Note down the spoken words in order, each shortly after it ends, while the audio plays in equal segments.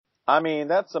I mean,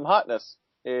 that's some hotness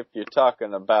if you're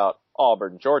talking about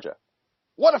Auburn, Georgia.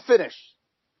 What a finish!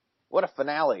 What a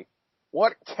finale!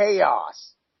 What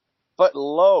chaos! But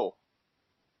lo,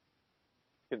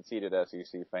 conceited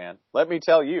SEC fan, let me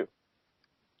tell you,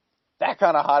 that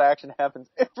kind of hot action happens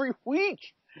every week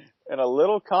in a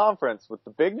little conference with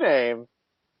the big name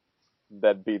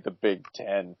that'd be the Big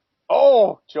Ten.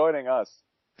 Oh, joining us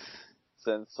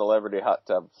since Celebrity Hot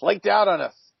Tub flaked out on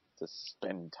us to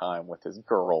spend time with his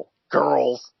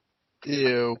girls.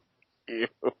 Ew. Ew.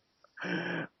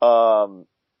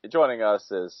 Joining us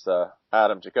is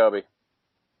Adam Jacoby,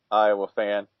 Iowa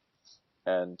fan,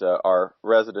 and our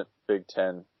resident Big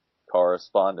Ten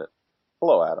correspondent.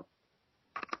 Hello, Adam.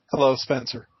 Hello,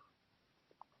 Spencer.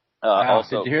 Wow,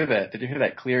 Also, did you hear that? Did you hear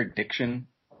that clear diction?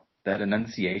 That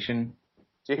enunciation?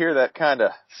 Did you hear that kind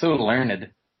of... So learned.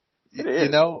 It is. You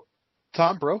know,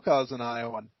 Tom Brokaw's an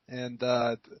Iowan, and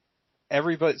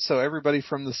everybody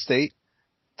from the state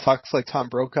talks like Tom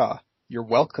Brokaw. You're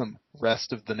welcome,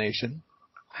 rest of the nation.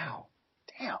 Wow.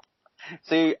 Damn.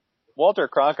 See, Walter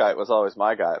Cronkite was always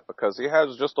my guy because he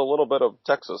has just a little bit of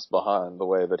Texas behind the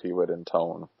way that he would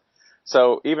intone.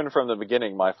 So even from the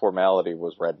beginning, my formality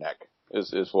was redneck,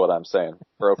 is what I'm saying.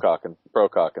 Brokaw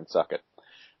can suck it.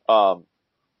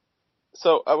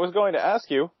 So I was going to ask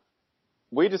you,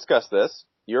 we discussed this,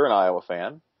 you're an Iowa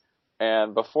fan,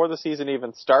 and before the season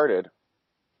even started,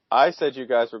 I said you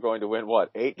guys were going to win,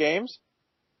 8 games?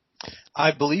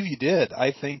 I believe you did.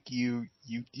 I think you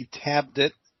tabbed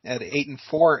it at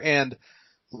 8-4, and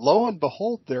lo and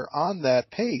behold, they're on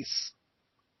that pace.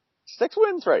 6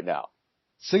 wins right now.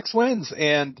 6 wins,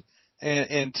 and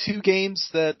 2 games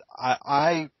that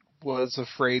I was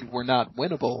afraid were not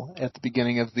winnable at the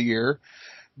beginning of the year.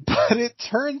 But it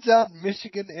turns out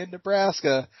Michigan and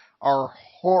Nebraska are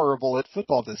horrible at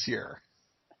football this year.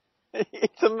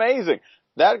 It's amazing.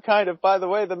 That kind of, by the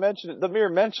way, the mere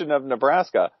mention of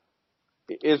Nebraska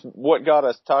is what got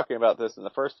us talking about this in the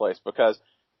first place, because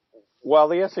while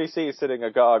the SEC is sitting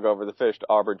agog over the finish to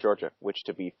Auburn, Georgia, which,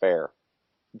 to be fair,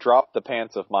 dropped the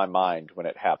pants of my mind when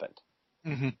it happened.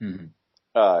 Mm-hmm.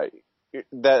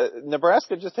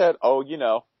 Nebraska just had,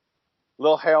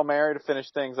 little Hail Mary to finish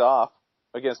things off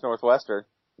against Northwestern.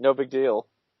 No big deal.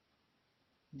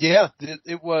 Yeah,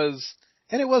 it was,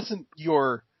 and it wasn't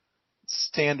your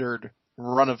standard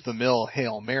run-of-the-mill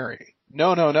Hail Mary.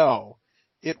 No.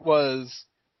 It was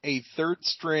a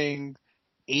third-string,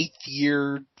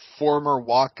 8th-year former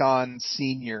walk-on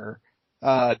senior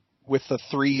with a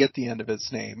 3 at the end of his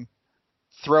name,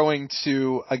 throwing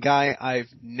to a guy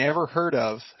I've never heard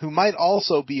of, who might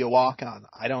also be a walk-on.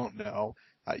 I don't know.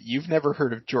 You've never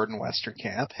heard of Jordan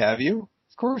Westerkamp, have you?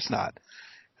 Of course not.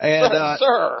 And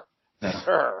Sir.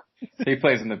 He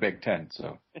plays in the Big Ten,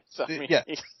 so. Yeah.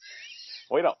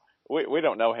 We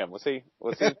don't know him. Was he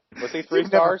 3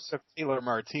 stars? Taylor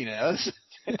Martinez.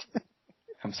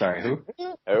 I'm sorry, who?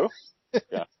 Who?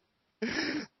 Yeah.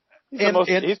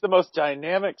 He's the most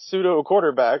dynamic pseudo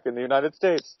quarterback in the United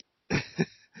States.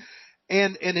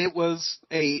 And it was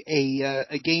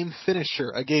a game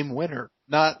finisher, a game winner,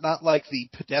 not like the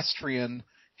pedestrian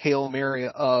Hail Mary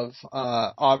of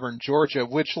Auburn, Georgia,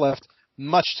 which left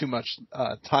much too much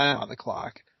time on the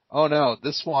clock. Oh no,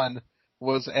 this one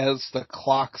was as the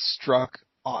clock struck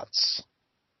aughts.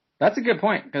 That's a good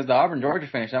point, because the Auburn, Georgia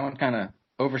finish, that one kind of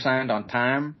oversigned on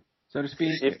time, so to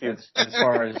speak.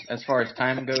 As far as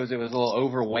time goes, it was a little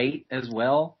overweight as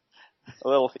well. A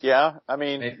little, yeah. I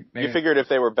mean, maybe. You figured if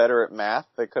they were better at math,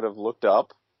 they could have looked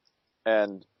up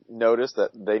and noticed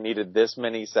that they needed this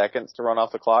many seconds to run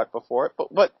off the clock before it.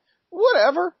 But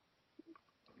whatever.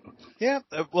 Yeah,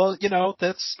 well,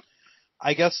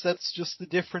 I guess that's just the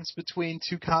difference between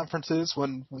 2 conferences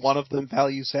when one of them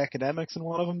values academics and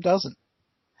one of them doesn't.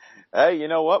 Hey, you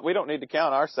know what? We don't need to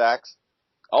count our sacks.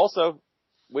 Also,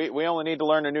 we only need to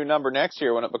learn a new number next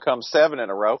year when it becomes 7 in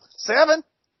a row. 7?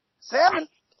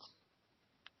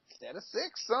 Instead of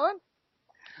 6,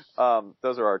 son.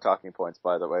 Those are our talking points,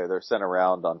 by the way. They're sent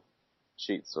around on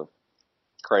sheets of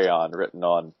crayon written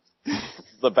on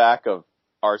the back of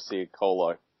RC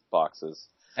Cola boxes.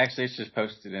 Actually, it's just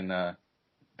posted out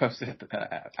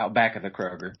back of the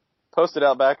Kroger. Posted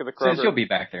out back of the Kroger. Since you'll be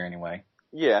back there anyway.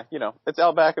 Yeah, it's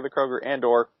out back of the Kroger and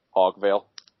or Hogvale.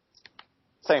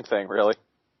 Same thing, really.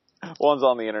 One's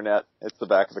on the internet. It's the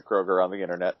back of the Kroger on the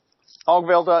internet.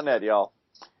 Hogvale.net, y'all.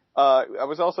 I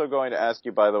was also going to ask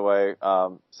you, by the way,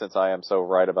 since I am so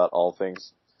right about all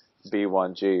things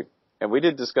B1G, and we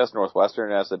did discuss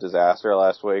Northwestern as a disaster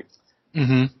last week.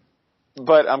 Mm-hmm.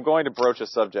 But I'm going to broach a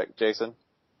subject, Jason,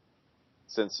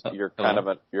 since you're kind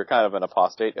of an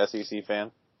apostate SEC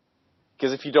fan.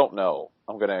 Because if you don't know,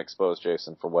 I'm going to expose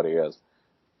Jason for what he is.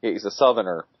 He's a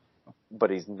Southerner, but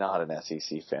he's not an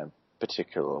SEC fan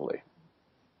particularly.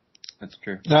 That's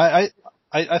true. No,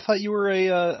 I thought you were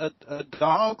a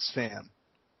Dogs fan,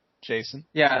 Jason.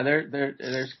 Yeah,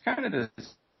 there's kind of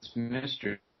this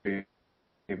mystery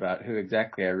about who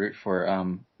exactly I root for.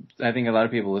 I think a lot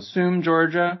of people assume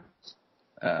Georgia.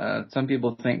 Some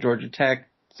people think Georgia Tech.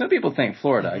 Some people think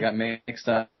Florida. I got mixed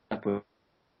up with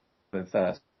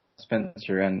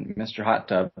Spencer and Mr. Hot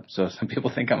Tub, so some people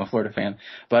think I'm a Florida fan.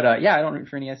 But yeah, I don't root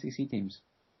for any SEC teams.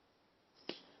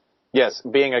 Yes,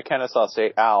 being a Kennesaw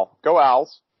State Owl, go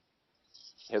Owls.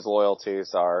 His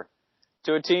loyalties are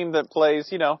to a team that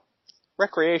plays,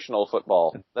 recreational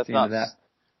football. That's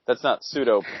not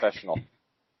pseudo professional.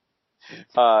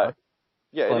 Club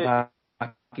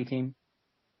hockey team.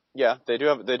 Yeah, they do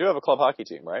have a club hockey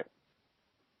team, right?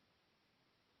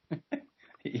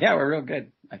 Yeah, we're real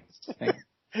good, I think.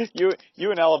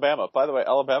 You and Alabama. By the way,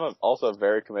 Alabama also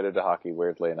very committed to hockey,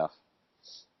 weirdly enough.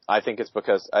 I think it's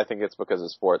because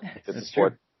of sport. It's a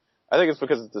sport. True. I think it's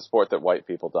because it's the sport that white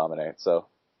people dominate. So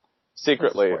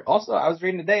secretly. Also, I was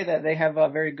reading today that they have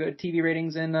very good TV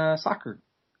ratings in soccer.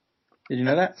 Did you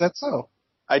know that? That's so.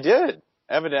 I did.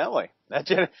 Evidently,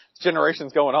 that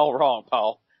generation's going all wrong,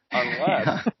 Paul.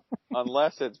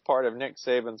 Unless it's part of Nick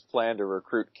Saban's plan to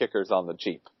recruit kickers on the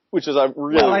cheap, which is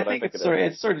what I think it is.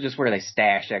 It's sort of just where they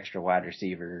stash extra wide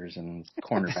receivers and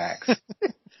cornerbacks.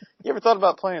 You ever thought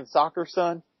about playing soccer,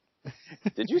 son?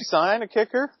 Did you sign a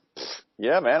kicker?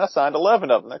 Yeah, man, I signed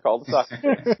 11 of them. They're called the soccer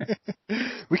kickers.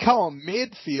 We call them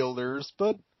midfielders,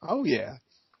 but oh yeah.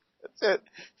 That's it.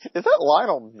 Is that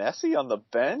Lionel Messi on the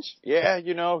bench? Yeah,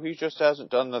 he just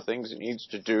hasn't done the things he needs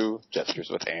to do. Gestures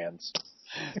with hands.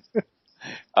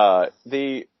 But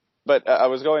I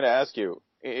was going to ask you,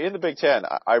 in the Big Ten,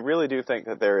 I really do think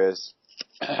that there is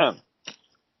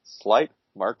slight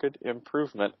market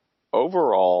improvement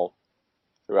overall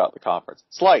throughout the conference.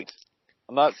 Slight.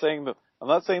 I'm not saying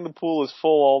the pool is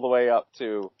full all the way up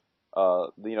to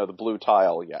the blue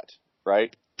tile yet,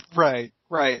 right? Right.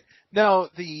 No,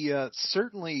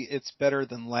 certainly it's better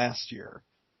than last year.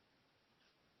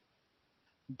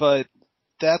 But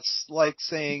that's like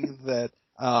saying that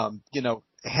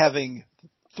having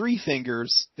 3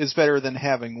 fingers is better than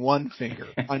having 1 finger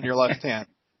on your left hand.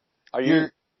 Are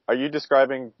you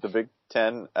describing the Big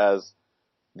Ten as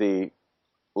the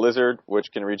lizard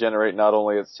which can regenerate not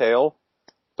only its tail,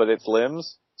 but its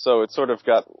limbs? So it's sort of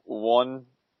got one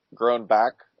grown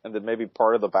back and then maybe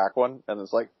part of the back one, and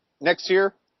it's like, next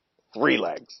year, 3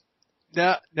 legs.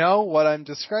 No, what I'm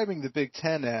describing the Big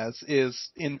Ten as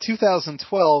is in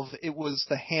 2012, it was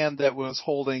the hand that was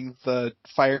holding the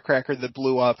firecracker that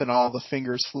blew up and all the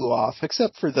fingers flew off,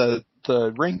 except for the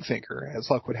ring finger, as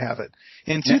luck would have it.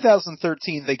 In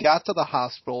 2013, they got to the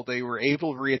hospital, they were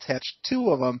able to reattach 2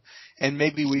 of them, and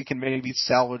we can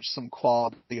salvage some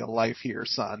quality of life here,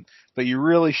 son. But you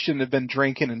really shouldn't have been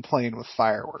drinking and playing with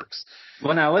fireworks.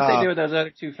 Well, now, what they do with those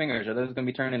other 2 fingers? Are those going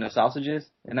to be turned into sausages?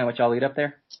 Isn't that what y'all eat up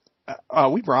there?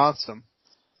 We bronzed them.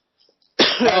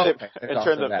 And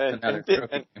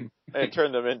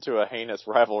turned them into a heinous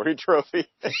rivalry trophy.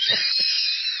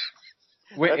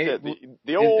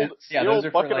 The old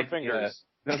bucket of fingers.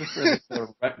 Those are for the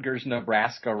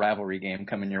Rutgers-Nebraska rivalry game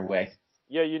coming your way.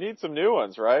 Yeah, you need some new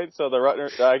ones, right? So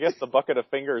I guess the bucket of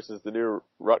fingers is the new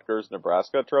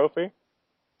Rutgers-Nebraska trophy.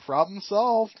 Problem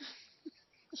solved.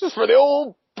 This is for the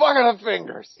old bucket of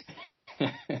fingers.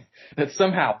 That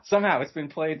somehow it's been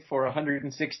played for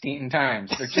 116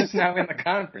 times. They're just now in the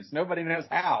conference. Nobody knows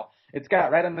how. It's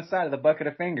got right on the side of the bucket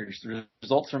of fingers. The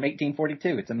results from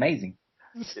 1842. It's amazing.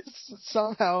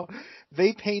 Somehow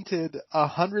they painted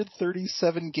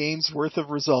 137 games worth of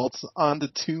results onto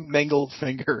 2 mangled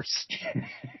fingers.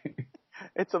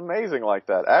 It's amazing like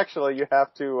that. Actually, you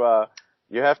have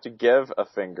to give a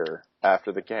finger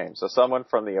after the game. So someone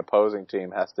from the opposing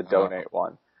team has to donate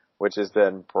one, which is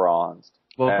then bronzed.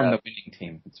 Well, from the winning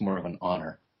team, it's more of an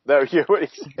honor. That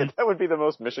would be the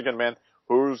most Michigan man.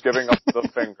 Who's giving up the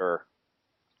finger?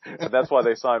 And that's why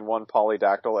they sign one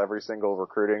polydactyl every single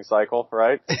recruiting cycle,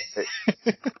 right?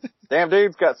 Damn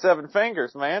dude's got 7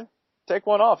 fingers, man. Take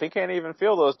one off. He can't even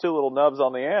feel those 2 little nubs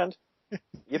on the end.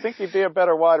 You think he'd be a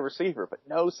better wide receiver, but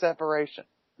no separation.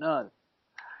 None.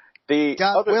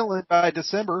 Willing by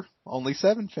December, only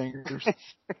 7 fingers.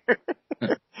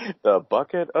 The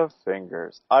bucket of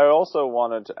fingers. I also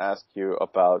wanted to ask you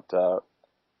about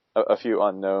a few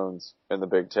unknowns in the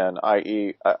Big Ten,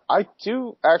 i.e., I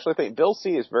do actually think Bill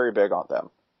C. is very big on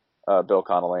them. Bill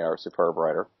Connolly, our superb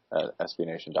writer at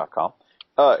SBNation.com.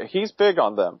 He's big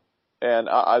on them. And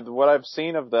what I've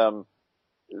seen of them,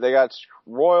 they got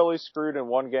royally screwed in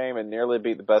one game and nearly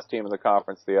beat the best team in the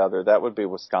conference the other. That would be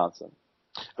Wisconsin.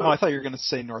 Oh, I thought you were going to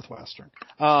say Northwestern.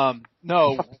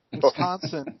 No,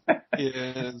 Wisconsin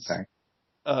is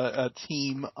a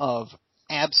team of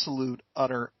absolute,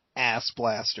 utter ass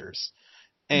blasters.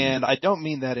 And I don't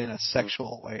mean that in a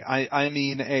sexual way. I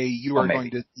mean you are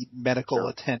going to need medical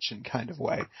attention kind of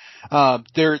way.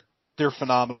 They're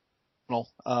phenomenal.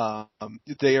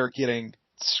 They are getting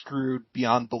screwed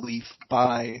beyond belief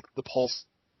by the pollsters,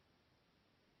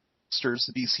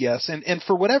 the BCS, and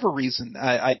for whatever reason,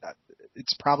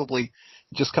 it's probably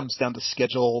just comes down to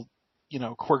schedule,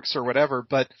 quirks or whatever.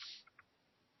 But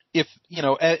if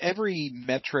every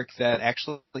metric that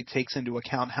actually takes into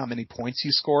account how many points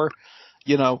you score,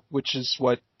 which is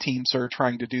what teams are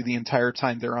trying to do the entire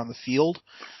time they're on the field,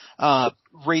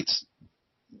 rates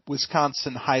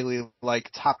Wisconsin highly, like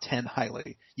top 10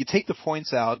 highly. You take the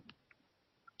points out,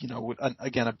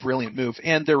 again, a brilliant move,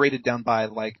 and they're rated down by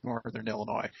like Northern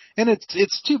Illinois. And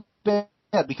it's too bad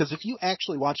because if you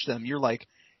actually watch them, you're like,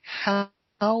 how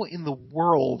in the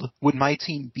world would my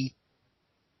team beat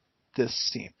this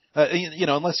team?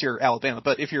 Unless you're Alabama,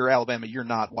 but if you're Alabama, you're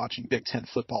not watching Big Ten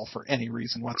football for any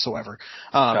reason whatsoever.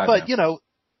 But,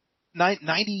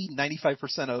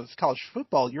 95% of college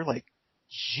football, you're like,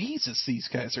 Jesus, these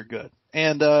guys are good.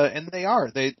 And they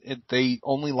are. They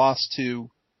only lost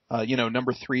to,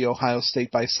 number 3 Ohio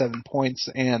State by 7 points,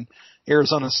 and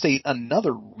Arizona State,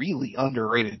 another really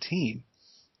underrated team,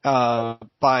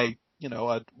 by,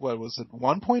 what was it,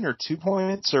 1 point or 2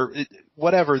 points or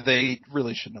whatever. They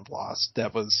really shouldn't have lost.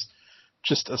 That was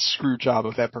just a screw job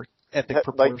of epic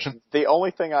proportion. Like, the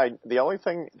only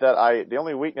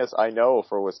weakness I know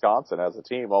for Wisconsin as a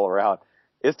team all around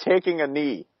is taking a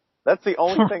knee. That's the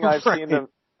only thing I've seen them.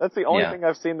 That's the only thing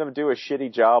I've seen them do a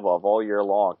shitty job of all year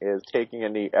long is taking a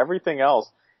knee. Everything else,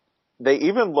 they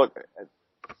even look.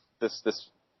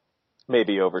 This may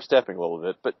be overstepping a little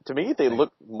bit, but to me, they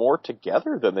look more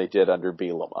together than they did under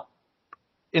Bielema.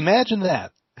 Imagine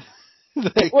that.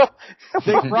 They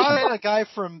brought in a guy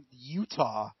from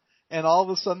Utah, and all of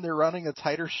a sudden they're running a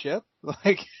tighter ship.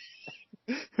 Like,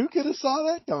 who could have saw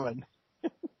that coming?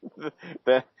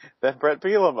 Then Brett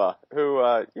Bielema, who,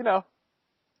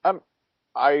 I'm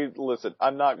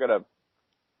not gonna.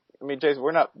 I mean, Jason,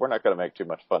 we're not gonna make too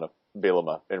much fun of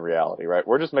Bielema in reality, right?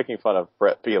 We're just making fun of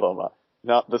Brett Bielema,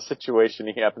 not the situation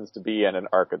he happens to be in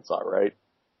Arkansas, right?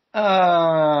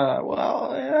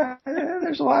 Well, yeah,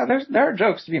 there are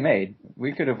jokes to be made.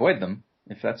 We could avoid them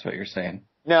if that's what you're saying.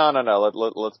 No.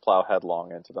 Let's plow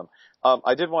headlong into them.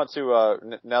 I did want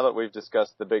to, now that we've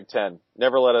discussed the Big Ten,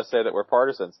 never let us say that we're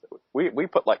partisans. We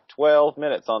put like 12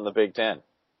 minutes on the Big Ten.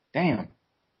 Damn.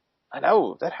 I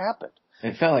know, that happened.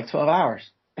 It felt like 12 hours.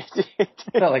 It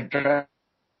felt like trying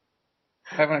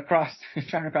across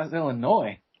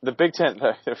Illinois. The Big Ten,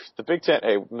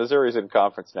 hey, Missouri's in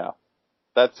conference now.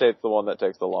 That state's the one that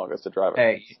takes the longest to drive.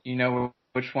 Hey, you know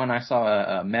which one I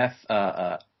saw a meth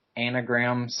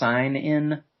anagram sign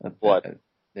in? What?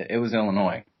 It was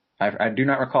Illinois. I do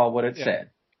not recall what it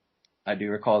said. I do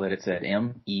recall that it said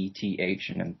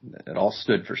METH, and it all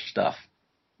stood for stuff.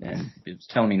 And it was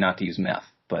telling me not to use meth.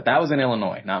 But that was in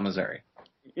Illinois, not Missouri.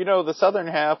 The southern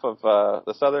half of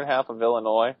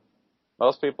Illinois,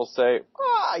 most people say,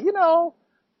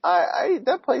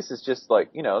 that place is just like,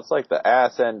 it's like the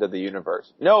ass end of the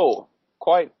universe. No,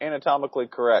 quite anatomically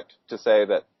correct to say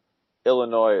that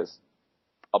Illinois is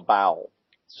a bowel.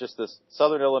 It's just this,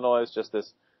 southern Illinois is just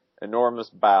this enormous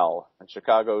bowel, and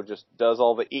Chicago just does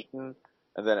all the eating,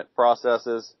 and then it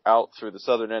processes out through the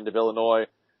southern end of Illinois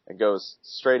and goes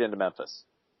straight into Memphis.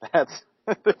 That's,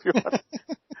 if you want.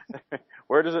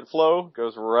 Where does it flow?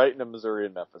 Goes right into Missouri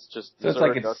and Memphis. Just so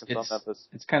Missouri, Memphis.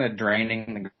 It's kind of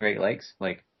draining the Great Lakes,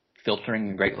 like filtering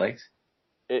the Great Lakes.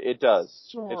 It does.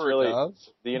 Sure it's really does.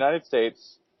 The United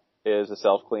States is a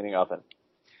self-cleaning oven.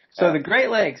 So the Great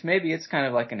Lakes, maybe it's kind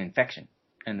of like an infection,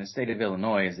 and the state of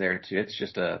Illinois is there too. It's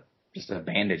just a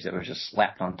bandage that was just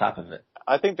slapped on top of it.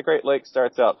 I think the Great Lakes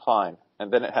starts out fine,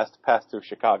 and then it has to pass through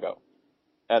Chicago,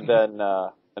 and then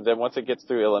once it gets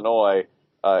through Illinois,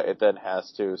 it then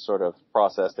has to sort of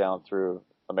process down through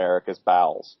America's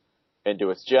bowels into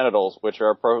its genitals, which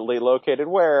are appropriately located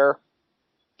where?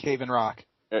 Cave and Rock.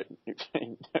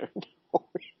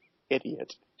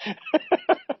 Idiot.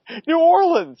 New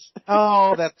Orleans.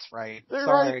 Oh, that's right. They're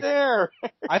Sorry. right there.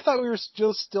 I thought we were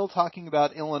still talking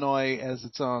about Illinois as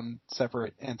its own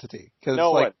separate entity.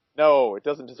 No, it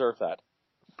doesn't deserve that.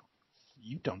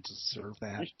 You don't deserve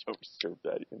that. You don't deserve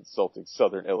that, you insulting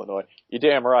Southern Illinois. You're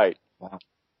damn right. Wow.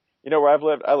 You know where I've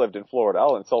lived? I lived in Florida.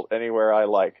 I'll insult anywhere I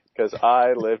like, because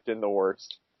I lived in the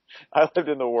worst. I lived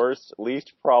in the worst,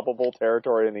 least probable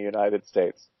territory in the United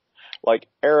States. Like,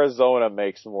 Arizona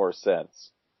makes more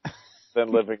sense.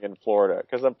 than living in Florida,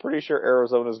 because I'm pretty sure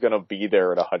Arizona's going to be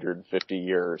there in 150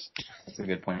 years. That's a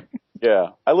good point. Yeah.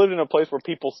 I lived in a place where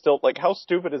people still, like, how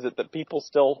stupid is it that people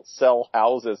still sell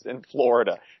houses in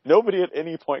Florida? Nobody at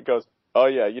any point goes, oh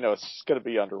yeah, it's just going to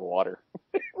be underwater.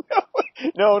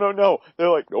 No. They're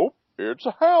like, nope, it's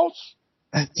a house.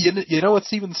 You know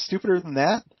what's even stupider than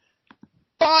that?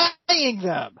 Buying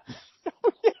them!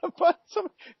 Yeah, but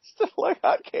still like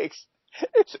hotcakes.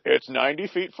 It's 90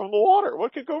 feet from the water.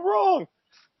 What could go wrong?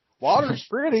 Water's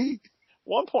pretty.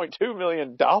 $1.2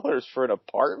 million for an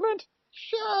apartment?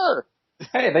 Sure.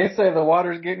 Hey, they say the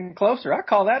water's getting closer. I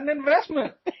call that an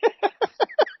investment.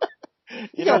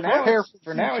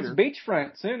 For now it's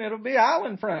beachfront. Soon it'll be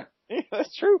island front. Yeah,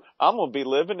 that's true. I'm gonna be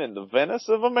living in the Venice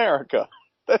of America.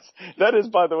 That is,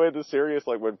 by the way, the serious,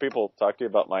 like, when people talk to you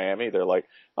about Miami, they're like,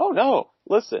 oh no,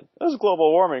 listen, those global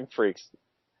warming freaks,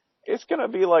 it's gonna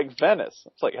be like Venice.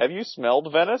 It's like, have you smelled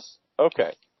Venice?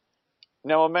 Okay.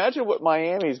 Now imagine what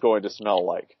Miami's going to smell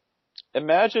like.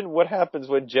 Imagine what happens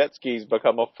when jet skis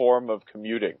become a form of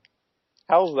commuting.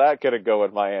 How's that gonna go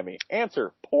in Miami?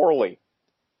 Answer, poorly.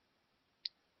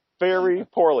 Very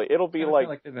poorly. It'll be I like... feel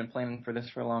like they've been planning for this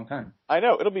for a long time. I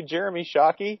know. It'll be Jeremy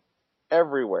Shockey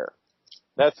everywhere.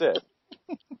 That's it.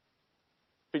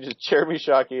 Be just Jeremy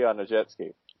Shockey on a jet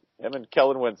ski. Him and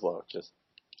Kellen Winslow just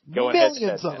going head to head.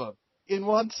 Millions of them in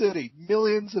one city.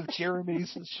 Millions of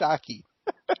Jeremys and Shockey.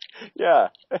 Yeah.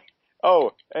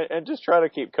 Oh, and just try to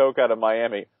keep Coke out of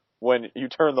Miami when you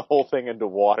turn the whole thing into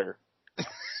water.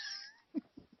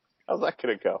 How's that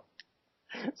going to go?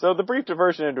 So the brief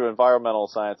diversion into environmental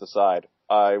science aside,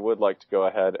 I would like to go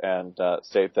ahead and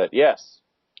state that, yes,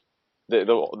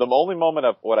 the only moment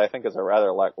of what I think is a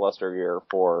rather lackluster year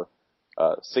for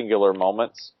singular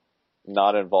moments,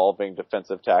 not involving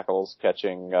defensive tackles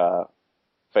catching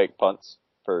fake punts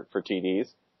for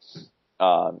TDs,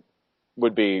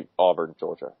 would be Auburn,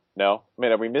 Georgia. No? I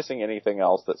mean, are we missing anything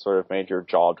else that sort of made your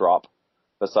jaw drop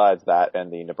besides that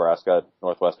and the Nebraska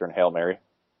Northwestern Hail Mary?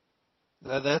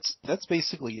 That's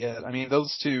basically it. I mean,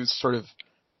 those two sort of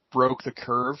broke the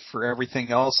curve for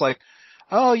everything else. Like,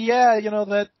 oh yeah,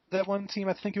 that one team,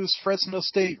 I think it was Fresno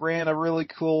State, ran a really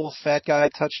cool fat guy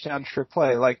touchdown trick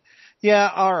play. Like, yeah,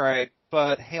 alright,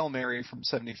 but Hail Mary from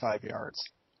 75 yards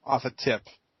off a tip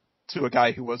to a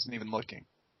guy who wasn't even looking.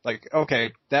 Like,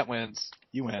 okay, that wins.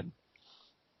 You win.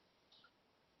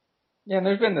 Yeah, and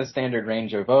there's been the standard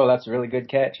range of, oh, that's a really good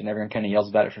catch, and everyone kind of yells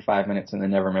about it for 5 minutes and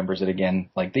then never remembers it again.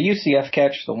 Like the UCF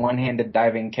catch, the one-handed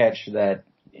diving catch that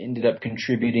ended up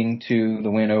contributing to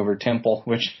the win over Temple,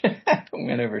 which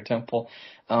win over Temple.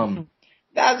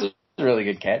 That's a really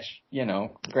good catch.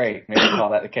 Great. Maybe call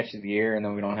that the catch of the year, and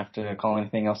then we don't have to call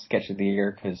anything else the catch of the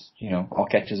year because, all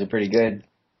catches are pretty good.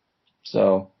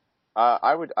 So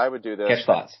I would do this. Catch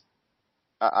thoughts.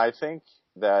 I think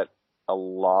that a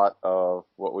lot of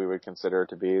what we would consider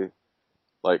to be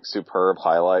like superb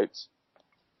highlights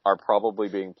are probably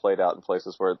being played out in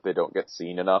places where they don't get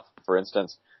seen enough. For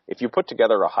instance, if you put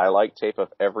together a highlight tape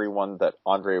of everyone that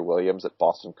Andre Williams at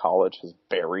Boston College has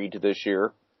buried this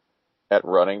year at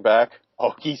running back,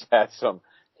 he's had some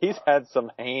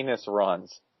heinous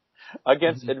runs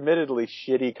against admittedly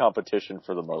shitty competition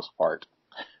for the most part.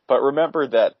 But remember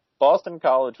that Boston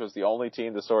College was the only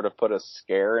team to sort of put a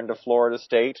scare into Florida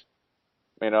State,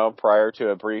 prior to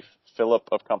a brief blip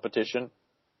of competition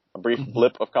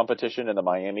in the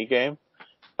Miami game.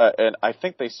 And I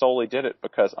think they solely did it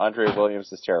because Andre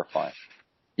Williams is terrifying.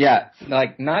 Yeah,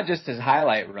 like not just his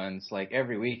highlight runs, like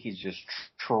every week he's just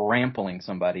trampling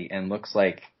somebody and looks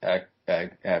like a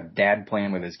dad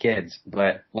playing with his kids.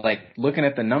 But like looking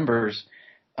at the numbers,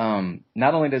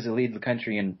 not only does he lead the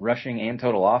country in rushing and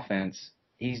total offense,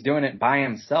 he's doing it by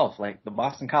himself. Like the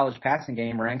Boston College passing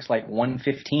game ranks like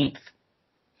 115th.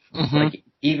 Mm-hmm. Like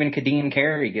even Kadeem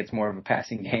Carey gets more of a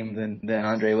passing game than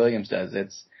Andre Williams does.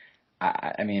 It's,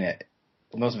 the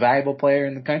most valuable player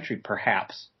in the country,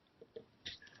 perhaps.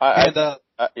 I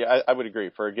would agree.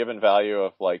 For a given value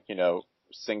of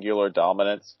singular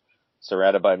dominance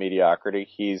surrounded by mediocrity,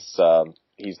 he's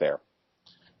there.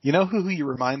 You know who he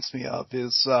reminds me of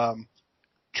is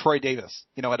Troy Davis.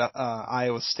 At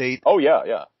Iowa State. Oh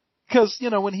yeah. Because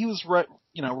when he was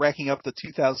racking up the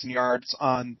 2,000 yards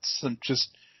on some just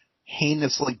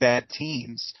heinously bad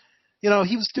teams, he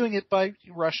was doing it by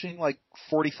rushing like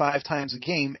 45 times a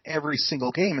game every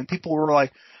single game, and people were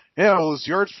like, yeah, well, his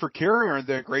yards per carry aren't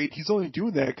that great. He's only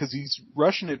doing that because he's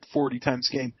rushing it 40 times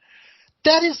a game.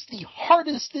 That is the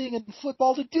hardest thing in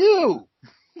football to do.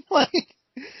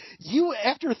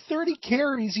 After 30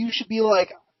 carries, you should be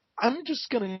like, I'm just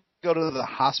going to go to the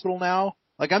hospital now.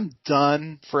 Like, I'm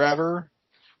done forever.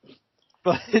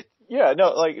 But Yeah, no,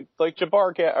 like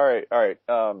Jabbar all right.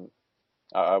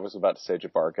 I was about to say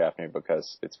Jabbar Gaffney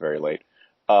because it's very late.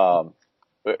 But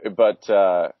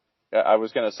I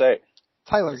was gonna say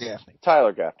Tyler Gaffney.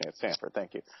 Tyler Gaffney at Stanford.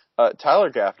 Thank you.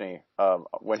 Tyler Gaffney,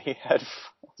 when he had,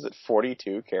 was it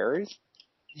 42 carries?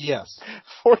 Yes.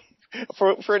 40,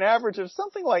 for an average of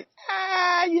something like,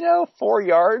 4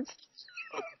 yards.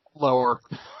 Lower.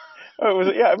 It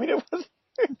was, yeah, I mean,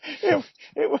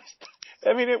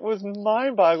 it was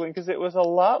mind-boggling because it was a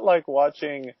lot like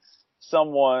watching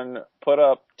someone put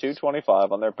up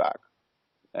 225 on their back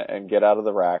and get out of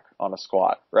the rack on a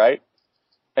squat, right?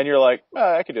 And you're like,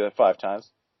 I could do that 5 times.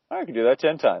 I could do that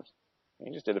 10 times.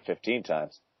 He just did it 15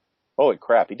 times. Holy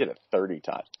crap, he did it 30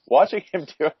 times. Watching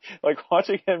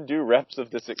him do reps of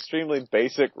this extremely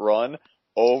basic run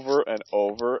over and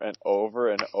over and over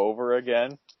and over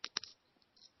again.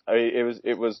 I mean,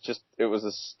 it was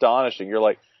astonishing. You're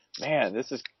like, man,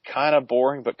 this is kind of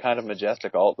boring, but kind of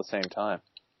majestic all at the same time.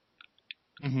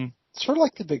 Mm-hmm. Sort of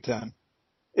like the Big Ten.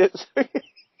 It's,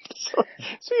 so,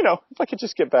 if I could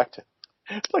just get back to,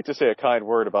 I'd like to say a kind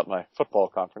word about my football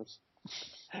conference.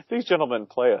 These gentlemen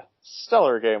play a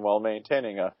stellar game while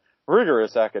maintaining a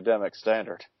rigorous academic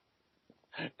standard.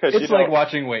 It's like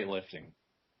watching weightlifting.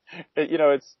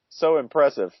 It's so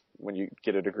impressive when you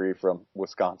get a degree from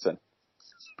Wisconsin.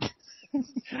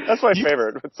 That's my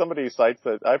favorite. When somebody cites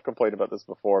that, I've complained about this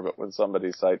before, but when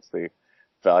somebody cites the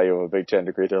value of a Big Ten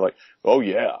degree, they're like, oh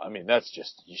yeah, I mean, that's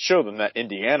just, you show them that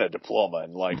Indiana diploma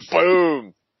and like,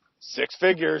 boom, 6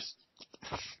 figures.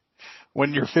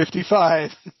 When you're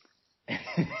 55.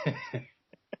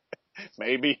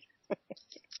 Maybe.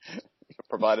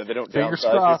 Provided they don't Fingers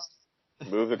downsize crossed.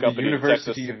 Move the company the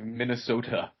University to Texas. of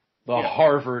Minnesota. The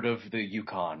Harvard of the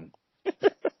Yukon.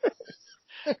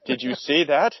 Did you see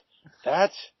that?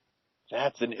 That's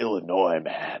an Illinois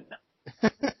man.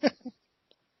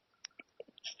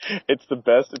 It's the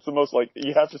best. It's the most like,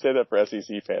 you have to say that for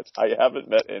SEC fans. I haven't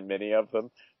met many of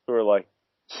them who are like,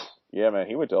 yeah, man,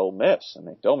 he went to Ole Miss. I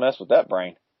mean, don't mess with that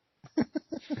brain.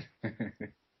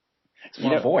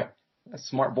 Smart boy. A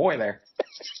smart boy there.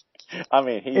 I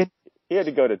mean, he had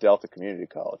to go to Delta Community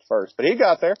College first, but he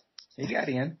got there. He got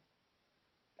in.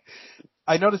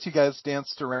 I noticed you guys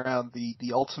danced around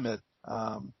the ultimate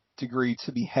degree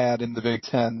to be had in the Big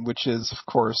Ten, which is, of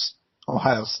course,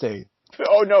 Ohio State.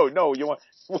 Oh no, you want?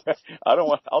 I don't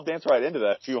want. I'll dance right into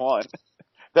that if you want.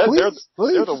 Please.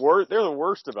 They're the worst. They're the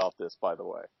worst about this, by the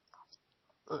way.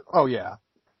 Oh yeah,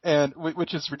 and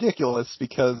which is ridiculous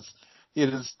because it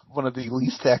is one of the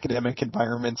least academic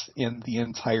environments in the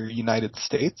entire United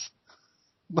States.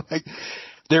 Like,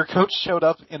 their coach showed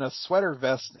up in a sweater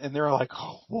vest, and they were like,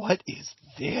 oh, "What is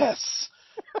this?"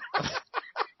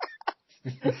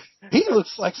 He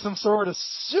looks like some sort of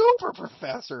super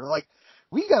professor. Like,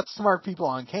 we got smart people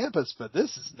on campus, but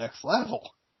this is next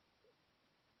level.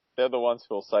 They're the ones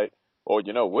who'll cite, oh,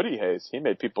 Woody Hayes, he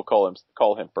made people call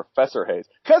him Professor Hayes.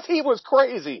 'Cause he was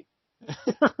crazy!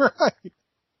 Right.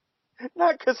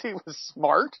 Not 'cause he was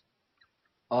smart.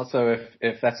 Also,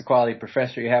 if that's a quality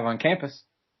professor you have on campus,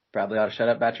 probably ought to shut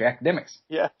up about your academics.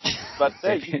 Yeah, but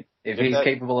hey, if he's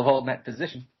capable of holding that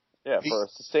position. Yeah, for a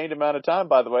sustained amount of time,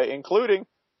 by the way, including,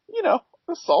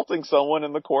 assaulting someone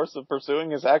in the course of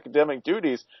pursuing his academic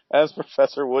duties as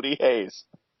Professor Woody Hayes.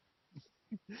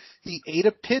 He ate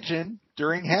a pigeon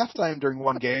during halftime during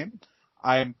one game.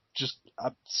 I'm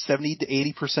 70 to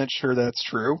 80% sure that's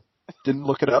true. Didn't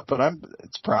look it up, but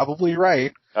it's probably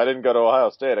right. I didn't go to Ohio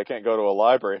State. I can't go to a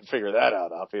library and figure that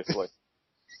out, obviously.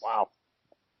 Wow.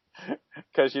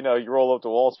 Because, you roll up to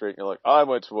Wall Street and you're like, I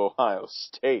went to Ohio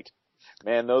State.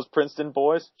 Man, those Princeton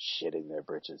boys, shitting their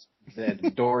britches.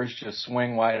 The doors just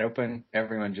swing wide open.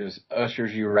 Everyone just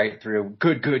ushers you right through.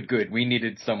 Good, good, good. We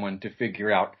needed someone to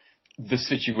figure out the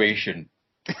situation.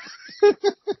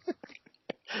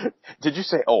 Did you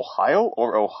say Ohio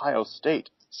or Ohio State?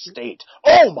 State.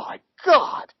 Oh my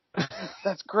God!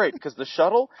 That's great, because the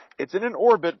shuttle, it's in an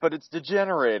orbit, but it's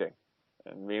degenerating.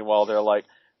 And meanwhile, they're like,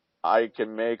 I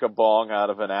can make a bong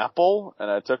out of an apple, and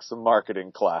I took some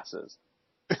marketing classes.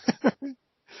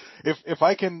 If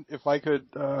I could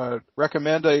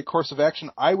recommend a course of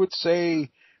action, I would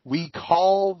say we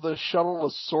call the shuttle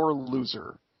a sore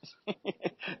loser.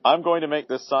 I'm going to make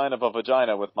this sign of a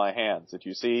vagina with my hands. If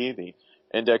you see, the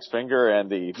index finger and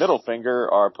the middle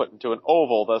finger are put into an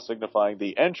oval, thus signifying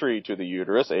the entry to the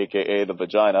uterus, aka the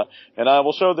vagina, and I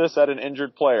will show this at an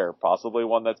injured player, possibly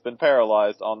one that's been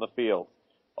paralyzed on the field.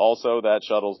 Also, that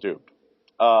shuttle's doomed.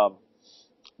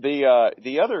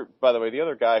 The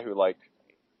other guy who, like,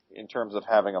 in terms of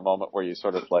having a moment where you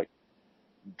sort of, like,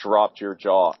 dropped your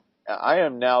jaw, I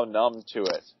am now numb to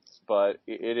it. but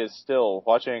it is still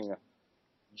watching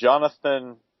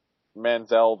Jonathan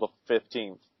Manziel the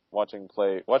 15th. Watching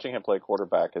him play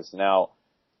quarterback it's now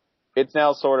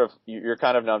sort of, you're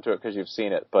kind of numb to it because you've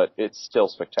seen it, but it's still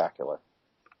spectacular.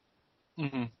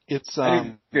 Mm-hmm. It's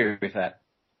I agree with that,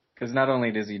 because not only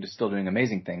is he just still doing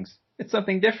amazing things, it's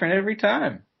something different every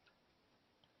time.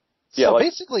 So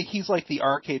basically, he's like the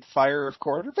Arcade Fire of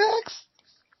quarterbacks?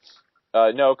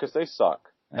 No, because they suck.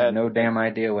 I have no damn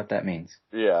idea what that means.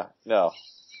 Yeah, no.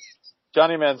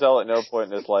 Johnny Manziel at no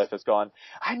point in his life has gone,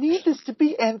 I need this to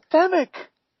be anthemic.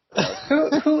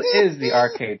 Who is the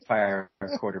Arcade Fire of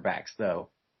quarterbacks, though?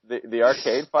 The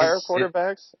Arcade Fire of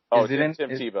quarterbacks? Tim Tim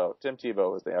Tebow. Tim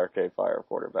Tebow was the Arcade Fire of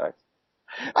quarterbacks.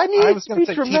 I need it to be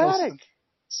dramatic.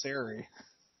 Sorry.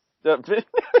 You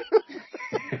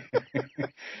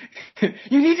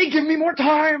need to give me more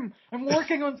time. I'm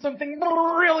working on something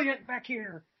brilliant back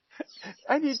here.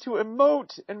 I need to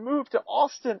emote and move to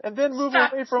Austin and then move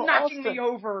away from Austin. Stop knocking me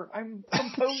over. I'm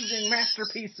composing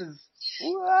masterpieces.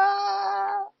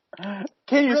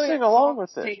 Can you sing along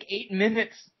with it? Take 8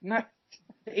 minutes, not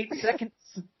 8 seconds.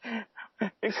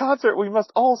 In concert, we must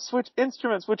all switch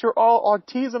instruments, which are all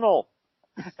artisanal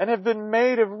and have been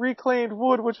made of reclaimed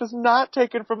wood, which was not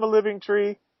taken from a living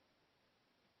tree.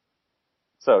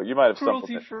 So you might have stumbled.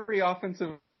 Cruelty-free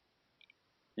offensive.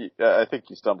 I think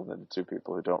you stumbled into two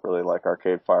people who don't really like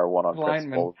Arcade Fire, one on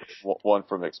principle, one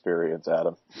from experience,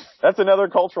 Adam. That's another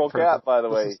cultural gap, by the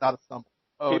way. This is not a stumble.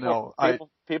 Oh,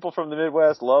 people from the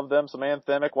Midwest love them some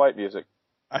anthemic white music.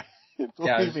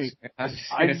 Believe me, I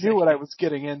knew what I was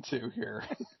getting into here.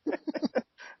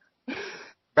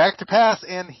 Back to pass,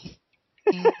 and he's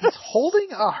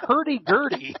holding a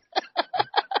hurdy-gurdy.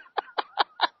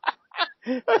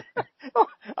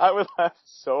 I would laugh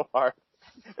so hard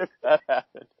if that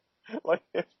happened. Like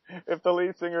if the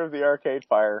lead singer of the Arcade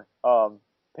Fire,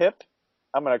 Pip,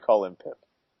 I'm gonna call him Pip.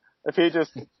 If he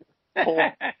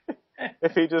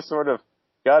just sort of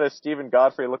got his Stephen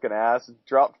Godfrey looking ass,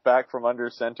 dropped back from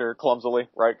under center clumsily,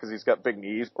 right, because he's got big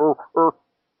knees,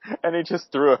 and he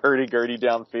just threw a hurdy-gurdy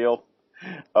downfield.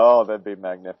 Oh, that'd be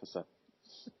magnificent.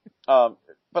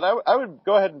 But I would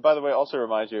go ahead and, by the way, also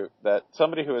remind you that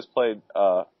somebody who has played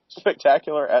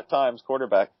spectacular at times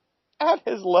quarterback at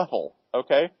his level,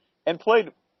 okay, and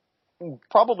played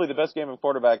probably the best game of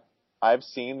quarterback I've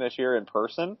seen this year in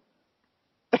person.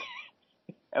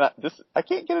 And I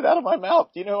can't get it out of my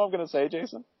mouth. Do you know who I'm going to say,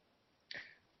 Jason?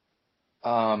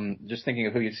 Just thinking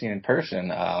of who you've seen in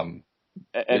person. And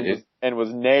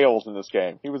was nails in this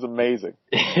game. He was amazing.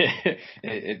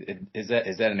 Is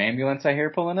that an ambulance I hear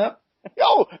pulling up?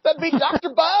 Yo, that'd be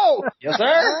Dr. Bow. Yes,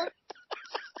 sir.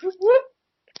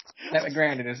 Now,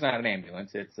 granted, it's not an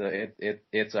ambulance.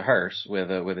 It's a hearse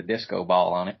with a disco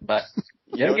ball on it, but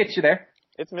it'll get you there.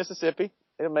 It's Mississippi.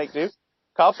 It'll make do.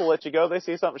 Cops will let you go. They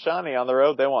see something shiny on the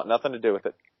road. They want nothing to do with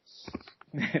it.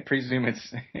 I presume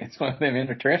it's one of them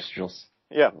interterrestrials.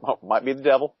 Yeah, might be the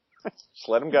devil. Just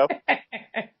let him go.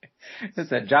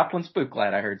 It's that Joplin spook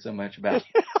light I heard so much about.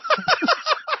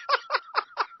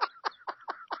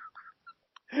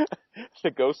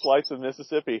 The ghost lights of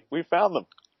Mississippi. We found them.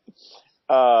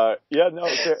 That's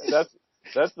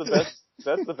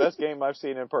the best game I've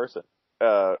seen in person,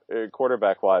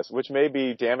 quarterback wise, which may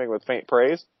be damning with faint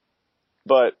praise,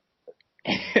 but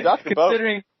Dr.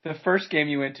 Considering the first game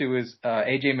you went to was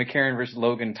AJ McCarron versus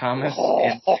Logan Thomas,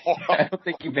 and I don't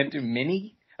think you've been to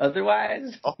many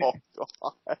otherwise. Oh God!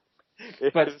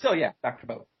 But still, yeah, Dr.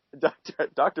 Bo.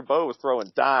 Dr. Bo was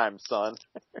throwing dimes, son.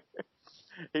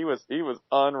 He was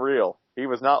unreal. He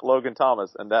was not Logan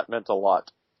Thomas, and that meant a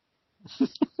lot.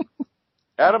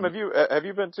 Adam, have you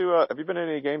been to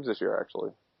any games this year?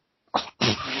 Actually,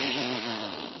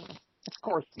 of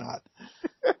course not.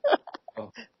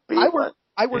 Oh. I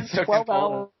worked 12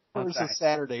 hours a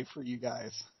Saturday for you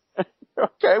guys.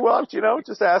 Okay, well,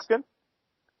 just asking.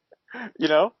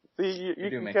 You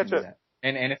can catch it.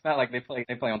 And it's not like they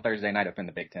play on Thursday night up in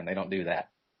the Big Ten. They don't do that.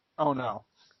 Oh no.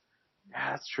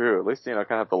 Yeah, that's true. At least kind of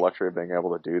have the luxury of being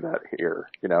able to do that here.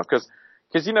 Because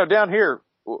down here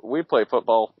we play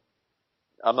football.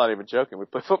 I'm not even joking. We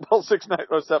play football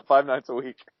 5 nights a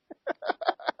week.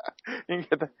 You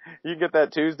can get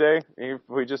that Tuesday.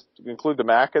 We just include the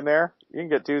MAC in there. You can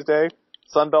get Tuesday,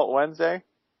 Sunbelt Wednesday.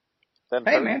 Then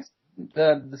hey man,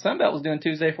 the Sunbelt was doing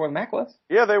Tuesday before the MAC was.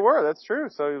 Yeah, they were. That's true.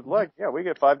 So we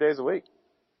get 5 days a week.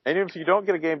 And even if you don't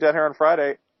get a game down here on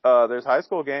Friday, there's high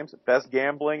school games. Best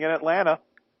gambling in Atlanta.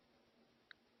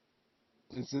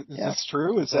 Is this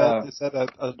true? Is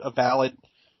that a valid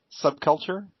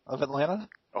subculture of Atlanta?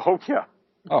 Oh yeah.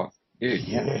 Oh, dude.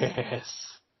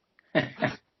 Yes.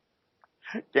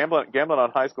 Gambling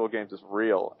on high school games is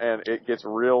real, and it gets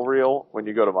real when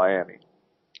you go to Miami.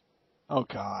 Oh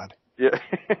God. Yeah,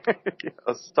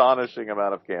 astonishing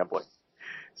amount of gambling.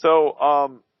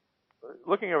 So,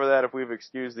 looking over that, if we've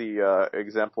excused the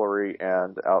exemplary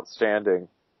and outstanding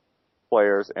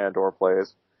players and/or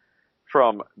plays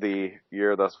from the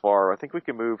year thus far, I think we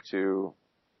can move to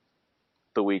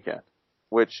the weekend,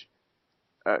 which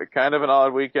kind of an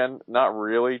odd weekend, not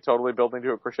really totally building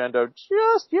to a crescendo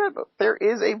just yet, but there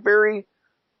is a very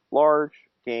large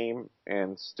game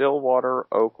in Stillwater,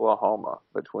 Oklahoma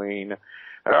between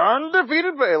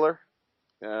undefeated Baylor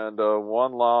and a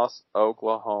one-loss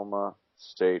Oklahoma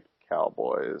State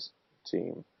Cowboys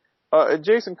team.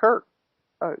 Jason Kirk,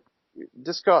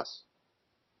 discuss.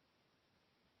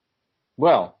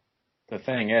 Well, the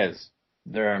thing is,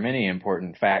 there are many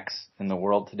important facts in the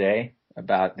world today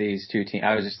about these two teams.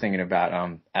 I was just thinking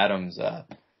about Adam's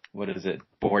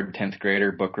board 10th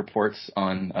grader book reports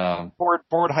on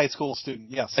board high school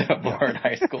student. Yes, board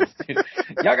high school student.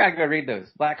 Y'all gotta go read those.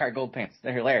 Black Heart Gold Pants.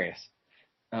 They're hilarious.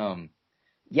 Obviously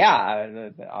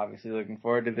looking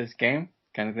forward to this game.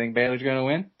 Kind of think Baylor's going to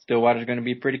win. Stillwater's going to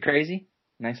be pretty crazy.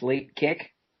 Nice late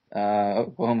kick.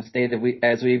 Oklahoma State,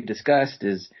 as we've discussed,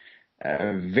 is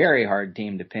a very hard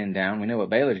team to pin down. We know what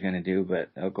Baylor's going to do,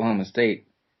 but Oklahoma State,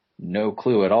 no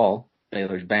clue at all.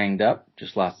 Baylor's banged up.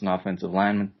 Just lost an offensive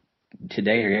lineman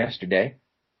today or yesterday.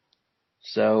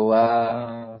 So,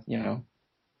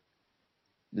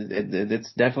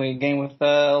 it's definitely a game with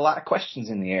a lot of questions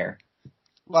in the air.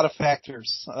 A lot of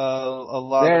factors. There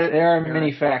are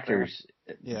many factors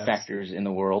in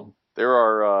the world. There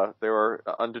are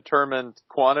undetermined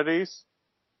quantities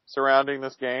surrounding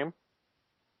this game.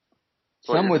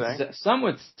 Some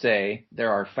would say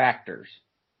there are factors.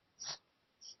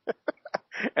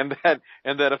 and that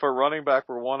if a running back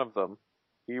were one of them,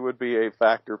 he would be a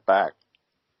factor fact.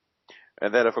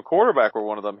 And that if a quarterback were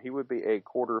one of them, he would be a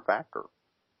quarter factor.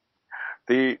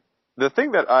 The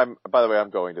thing that by the way,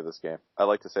 I'm going to this game. I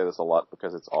like to say this a lot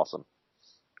because it's awesome.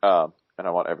 And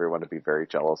I want everyone to be very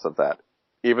jealous of that.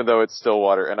 Even though it's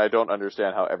Stillwater, and I don't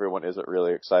understand how everyone isn't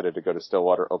really excited to go to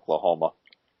Stillwater, Oklahoma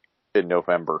in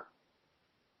November.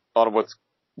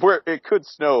 Where it could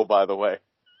snow, by the way.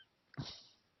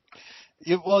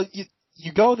 You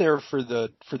go there for the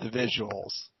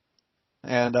visuals.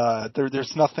 And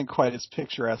there's nothing quite as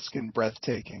picturesque and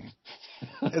breathtaking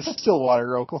as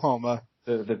Stillwater, Oklahoma.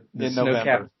 The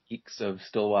snow-capped peaks of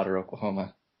Stillwater,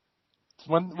 Oklahoma.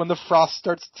 When the frost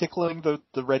starts tickling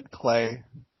the red clay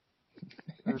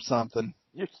or something.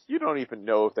 You don't even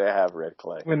know if they have red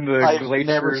clay. When the I've glaciers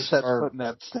never set foot in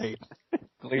that state.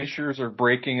 Glaciers are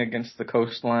breaking against the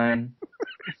coastline.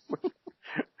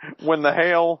 When the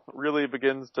hail really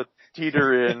begins to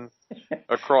teeter in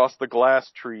across the glass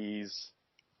trees.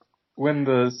 When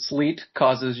the sleet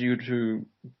causes you to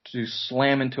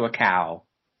slam into a cow.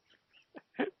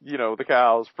 The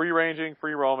cows, free-ranging,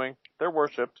 free-roaming, they're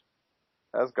worshipped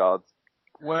as gods.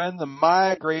 When the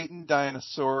migrating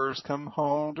dinosaurs come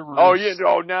home to roost.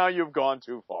 Now you've gone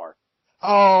too far.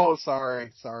 Oh,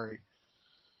 sorry.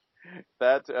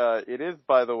 That, it is,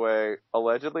 by the way,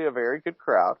 allegedly a very good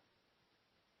crowd.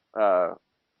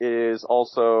 It is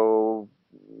also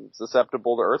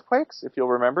susceptible to earthquakes. If you'll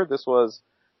remember, this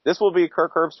will be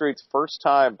Kirk Herbstreit's first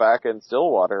time back in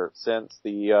Stillwater since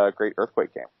the Great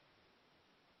Earthquake game.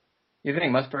 You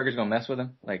think Musburger's gonna mess with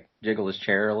him? Like, jiggle his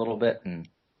chair a little bit and...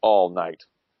 All night.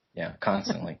 Yeah,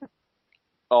 constantly.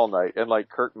 All night. And,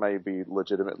 Kirk may be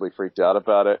legitimately freaked out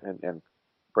about it, and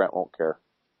Brent won't care.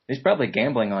 He's probably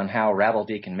gambling on how rattled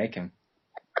he can make him.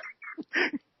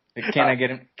 Can I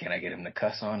get him to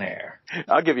cuss on air?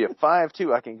 I'll give you a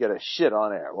 5-2. I can get a shit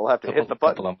on air. We'll have to hit the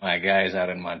button. A couple of my guys out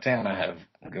in Montana have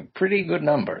pretty good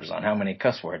numbers on how many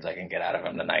cuss words I can get out of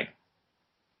him tonight.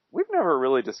 We've never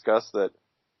really discussed that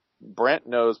Brent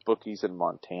knows bookies in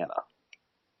Montana.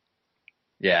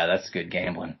 Yeah, that's good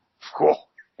gambling. Cool.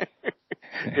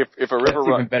 if a river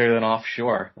runs, even better than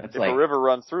offshore. If a river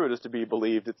runs through it, is to be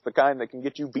believed. It's the kind that can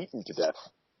get you beaten to death.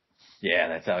 Yeah,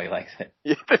 that's how he likes it.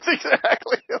 Yeah, that's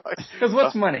exactly. Because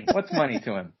what's money? What's money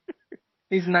to him?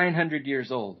 He's 900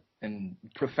 years old and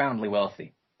profoundly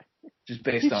wealthy, just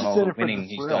based on all the winning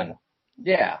he's done.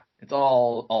 Yeah, it's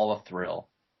all a thrill.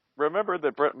 Remember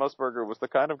that Brent Musburger was the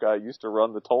kind of guy who used to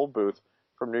run the toll booth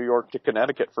from New York to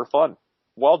Connecticut for fun,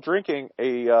 while drinking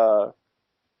a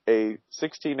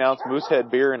 16-ounce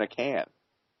Moosehead beer in a can.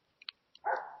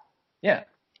 Yeah.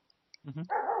 Mm-hmm.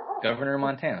 Governor of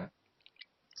Montana.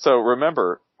 So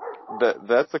remember,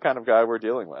 that's the kind of guy we're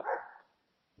dealing with.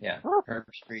 Yeah. Herb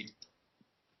Street.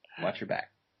 Watch your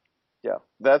back. Yeah.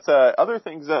 That's other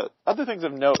things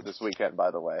of note this weekend,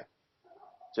 by the way.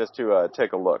 just to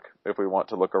take a look if we want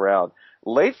to look around.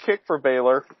 Late kick for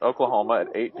Baylor, Oklahoma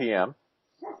at 8 p.m.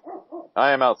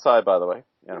 I am outside, by the way,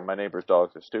 and my neighbor's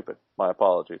dogs are stupid. My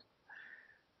apologies.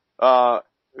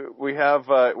 We have,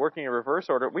 working in reverse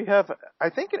order, we have, I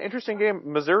think, an interesting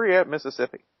game, Missouri at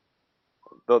Mississippi.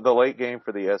 The late game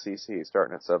for the SEC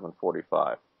starting at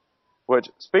 7:45. Which,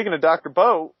 speaking of Dr.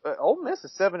 Bo, Ole Miss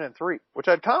is 7-3, which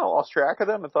I'd kind of lost track of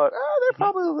them and thought, they're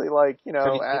probably like,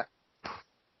 yeah,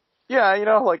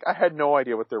 like I had no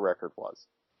idea what their record was.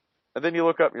 And then you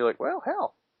look up and you're like, well,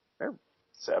 hell, they're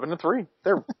 7-3.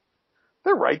 They're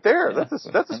right there. Yeah.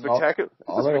 That's a spectacular.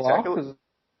 All their losses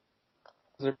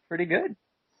are pretty good.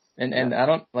 And I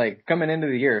don't like coming into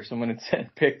the year. If someone had said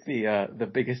pick the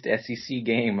biggest SEC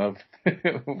game of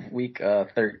week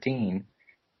 13,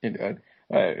 you got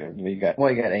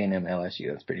A&M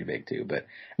LSU. That's pretty big too. But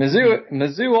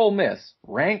Mizzou Ole Miss,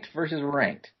 ranked versus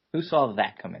ranked. Who saw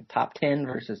that coming? Top 10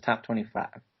 versus top 25.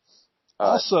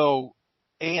 Also,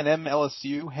 A&M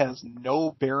LSU has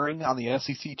no bearing on the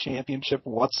SEC championship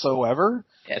whatsoever.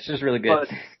 Yeah, it's just really good.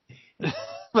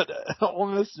 But Ole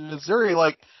Miss, Missouri,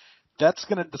 like, that's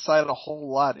going to decide a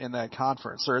whole lot in that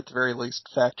conference, or at the very least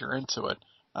factor into it.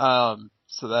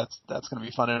 So that's going to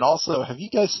be fun. And also, have you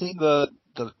guys seen the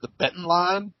betting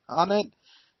line on it?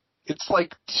 It's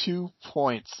like 2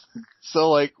 points. So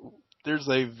like, there's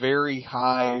a very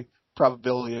high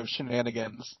probability of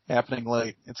shenanigans happening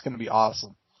late. It's going to be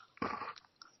awesome.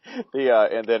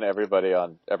 And then everybody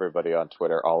on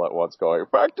Twitter all at once going,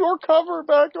 backdoor cover.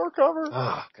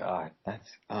 Oh God,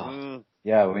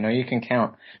 yeah, we know you can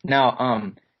count.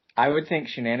 Now, I would think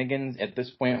shenanigans at this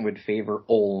point would favor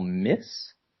Ole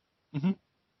Miss. Mm-hmm.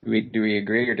 Do we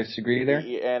agree or disagree there?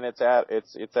 And it's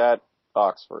at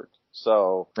Oxford.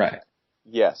 So right.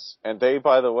 Yes. And they,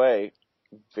 by the way,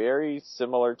 very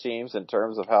similar teams in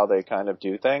terms of how they kind of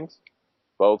do things.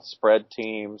 Both spread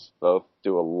teams, both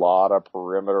do a lot of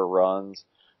perimeter runs.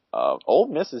 Ole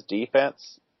Miss's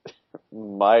defense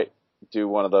might do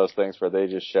one of those things where they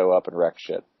just show up and wreck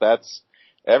shit. That's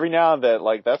every now and then,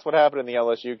 like that's what happened in the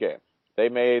LSU game. They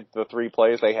made the 3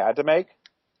 plays they had to make,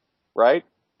 right?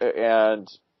 And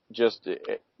just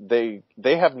they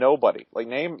have nobody. Like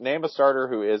name a starter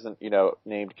who isn't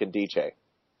named Kendiche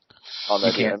on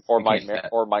that team,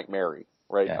 or Mike Mary.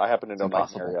 Right, yeah, I happen to know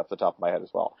Mike Mary off the top of my head as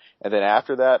well. And then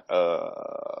after that,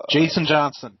 Jason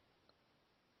Johnson.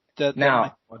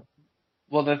 Well,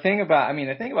 the thing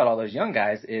about all those young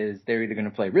guys is they're either going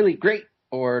to play really great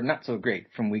or not so great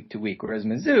from week to week. Whereas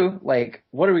Mizzou, like,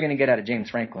 what are we going to get out of James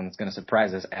Franklin that's going to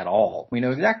surprise us at all? We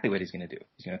know exactly what he's going to do.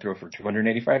 He's going to throw for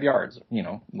 285 yards. He's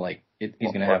going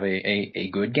to have a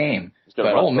good game.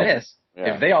 But Ole Miss,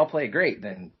 if they all play great,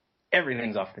 then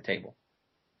everything's off the table.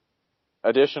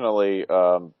 Additionally,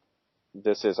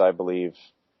 this is, I believe,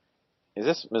 is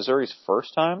this Missouri's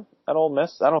first time at Ole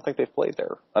Miss? I don't think they've played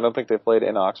there. I don't think they played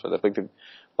in Oxford. I think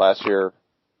last year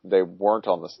they weren't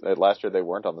on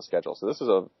the schedule. So this is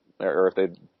if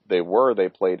they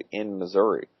played in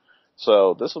Missouri.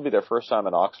 So this will be their first time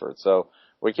in Oxford. So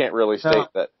we can't really state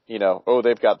that,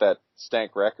 they've got that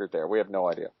stank record there. We have no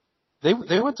idea. They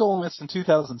went to Ole Miss in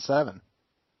 2007.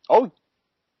 Oh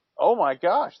my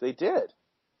gosh, they did.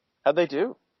 How'd they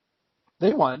do?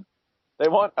 They won.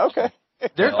 Okay. All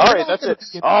right, that's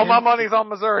it. All my money's on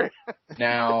Missouri.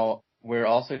 Now, we're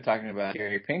also talking about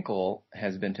Gary Pinkel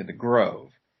has been to the Grove,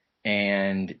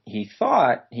 and he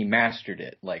thought he mastered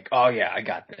it. Like, oh yeah, I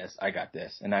got this.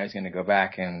 And now he's going to go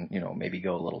back and, maybe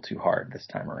go a little too hard this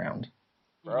time around.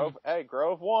 Grove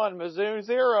 1, Mizzou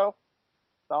 0.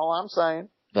 That's all I'm saying.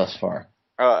 Thus far.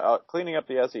 Cleaning up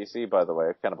the SEC, by the way,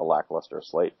 kind of a lackluster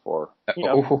slate for,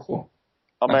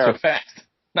 America.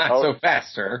 Not so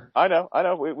fast, sir. I know.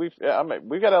 We've got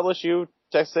LSU,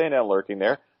 Texas A&M lurking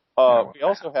there. We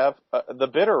also have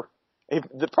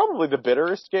probably the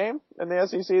bitterest game in the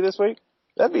SEC this week.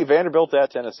 That'd be Vanderbilt at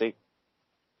Tennessee.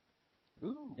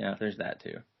 Ooh. Yeah, there's that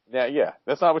too. Yeah.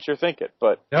 That's not what you're thinking,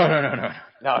 but no.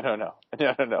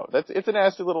 It's a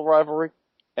nasty little rivalry,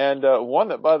 and one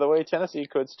that, by the way, Tennessee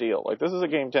could steal. Like this is a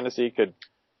game Tennessee could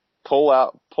pull.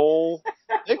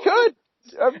 It could.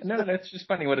 No, that's just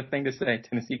funny. What a thing to say.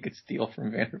 Tennessee could steal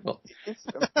from Vanderbilt.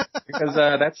 Because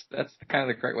that's kind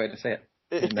of the correct way to say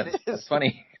it. That's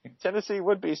funny. Tennessee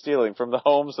would be stealing from the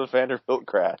homes of Vanderbilt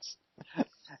grads.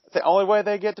 It's the only way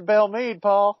they get to Belle Meade,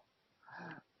 Paul.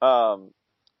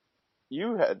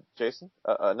 You had, Jason,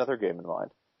 another game in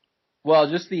mind. Well,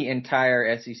 just the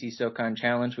entire SEC SoCon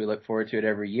Challenge. We look forward to it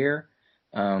every year.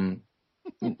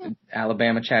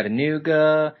 Alabama,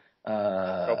 Chattanooga.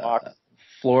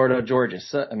 Florida, Georgia.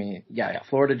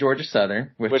 Florida, Georgia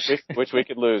Southern, which we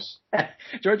could lose.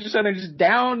 Georgia Southern is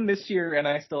down this year, and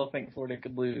I still think Florida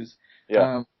could lose.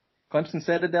 Yeah. Clemson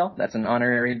Citadel, that's an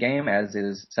honorary game, as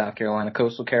is South Carolina,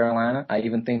 Coastal Carolina. I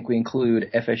even think we include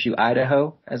FSU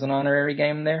Idaho as an honorary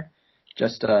game there.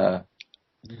 Just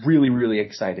really, really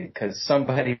excited because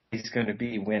somebody's going to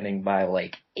be winning by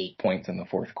like 8 points in the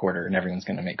fourth quarter, and everyone's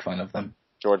going to make fun of them.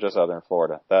 Georgia Southern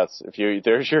Florida. There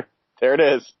it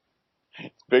is.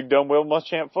 It's Big Dumb Will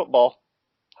Muschamp football.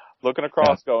 Looking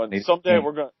across, going, someday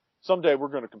we're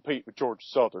going to compete with Georgia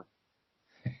Southern.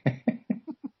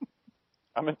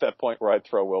 I'm at that point where I'd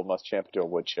throw Will Muschamp into a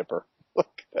wood chipper.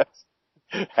 Look, that's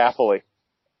happily.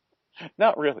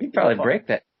 Not really. He'd probably break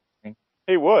that thing.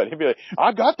 He would. He'd be like,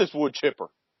 I got this wood chipper.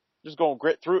 Just going to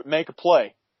grit through it and make a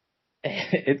play.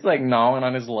 It's like gnawing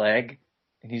on his leg,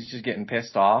 and he's just getting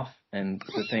pissed off, and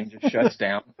the thing just shuts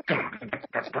down.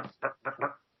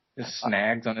 Just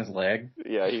snags on his leg.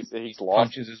 Yeah, he's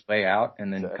lost. Punches his way out,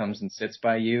 and then comes and sits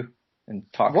by you and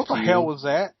talks to you. What the hell was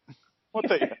that?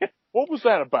 What was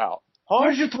that about? Huh?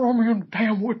 Why'd you throw me on the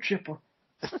damn wood chipper?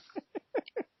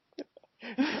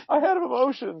 I had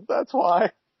emotions. That's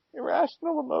why.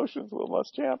 Irrational emotions, Will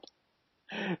Muschamp.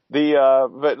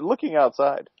 But looking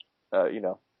outside,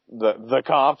 the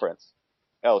conference,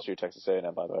 LSU, Texas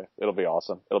A&M, by the way, it'll be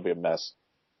awesome. It'll be a mess.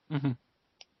 Mm-hmm.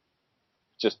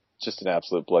 Just an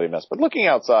absolute bloody mess. But looking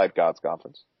outside God's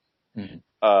conference,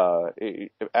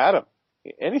 Adam,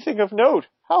 anything of note?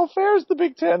 How fares the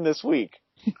Big Ten this week?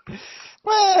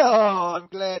 Well, I'm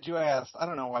glad you asked. I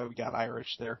don't know why we got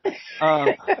Irish there.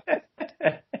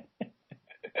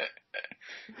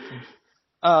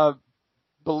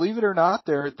 Believe it or not,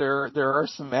 there are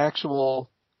some actual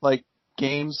like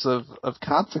games of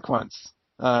consequence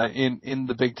in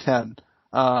the Big Ten.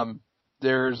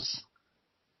 There's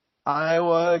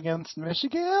Iowa against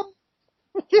Michigan.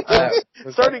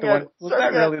 Was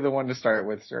that really the one to start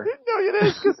with, sir? No, it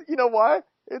is, because you know why?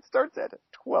 It starts at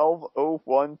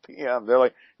 12:01 p.m. They're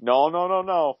like,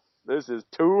 no. This is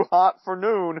too hot for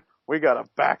noon. We gotta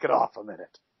back it off a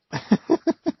minute.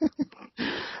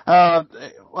 Well,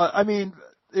 I mean,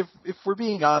 if we're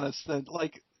being honest, then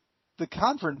like the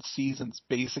conference season's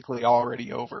basically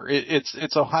already over.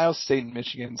 It's Ohio State and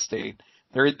Michigan State.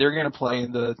 They're going to play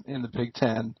in the Big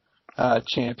Ten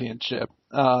championship.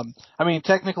 I mean,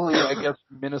 technically, I guess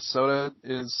Minnesota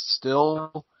is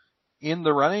still in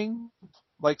the running,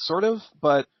 like sort of,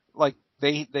 but like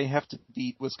they have to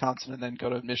beat Wisconsin and then go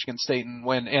to Michigan State and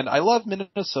win. And I love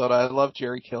Minnesota. I love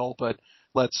Jerry Kill, but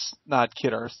let's not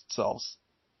kid ourselves.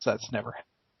 That's never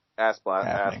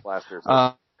happening. Blasters.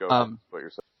 Go what you're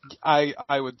saying.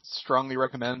 I would strongly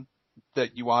recommend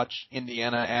that you watch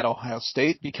Indiana at Ohio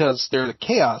State because they're the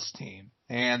chaos team,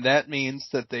 and that means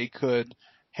that they could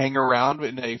hang around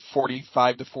in a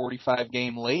 45-45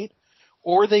 game late,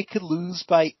 or they could lose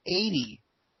by 80.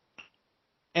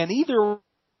 And either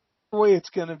way, it's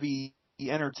going to be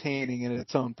entertaining in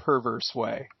its own perverse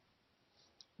way.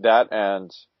 That, and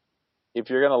if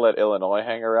you're going to let Illinois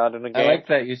hang around in a game. I like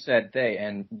that you said they,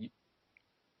 and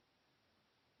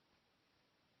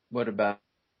what about?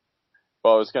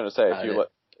 Well, I was going to say,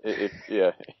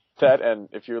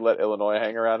 if you let Illinois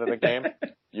hang around in a game,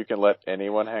 you can let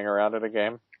anyone hang around in a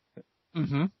game.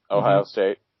 Mm-hmm. Ohio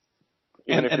State.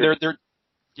 And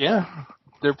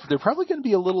they're probably going to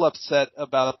be a little upset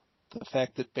about the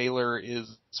fact that Baylor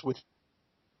is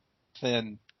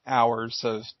within hours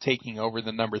of taking over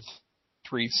the number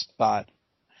 3 spot.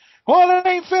 Well, that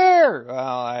ain't fair.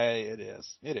 Well, it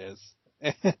is.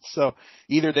 So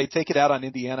either they take it out on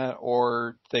Indiana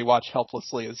or they watch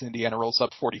helplessly as Indiana rolls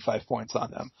up 45 points on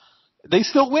them. They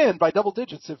still win by double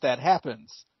digits if that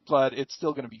happens, but it's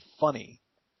still going to be funny.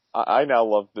 I now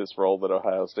love this role that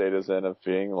Ohio State is in of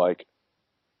being like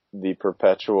the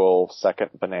perpetual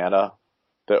second banana,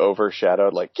 the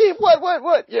overshadowed, like, kid,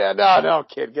 what? Yeah, no,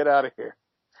 kid, get out of here.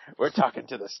 We're talking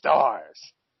to the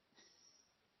stars.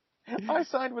 I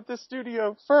signed with this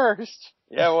studio first.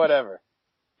 Yeah, whatever.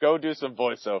 Go do some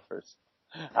voiceovers.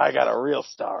 I got a real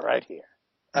star right here.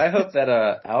 I hope that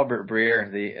Albert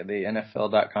Breer, the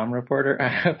NFL.com reporter, I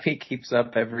hope he keeps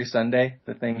up every Sunday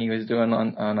the thing he was doing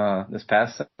on this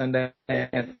past Sunday.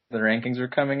 The rankings were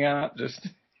coming out. Just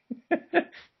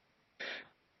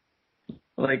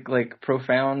like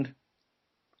profound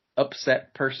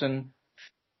upset person.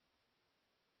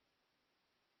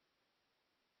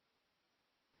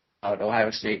 About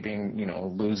Ohio State being,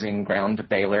 losing ground to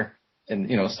Baylor and,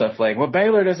 stuff like, well,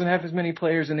 Baylor doesn't have as many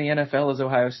players in the NFL as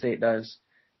Ohio State does.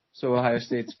 So Ohio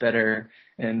State's better.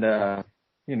 And, the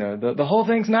whole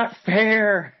thing's not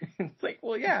fair. It's like,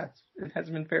 well, yeah, it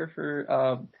hasn't been fair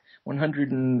for,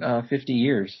 150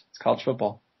 years. It's college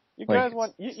football. You guys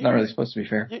want? It's not really supposed to be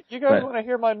fair. You guys want to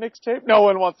hear my mixtape? No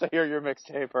one wants to hear your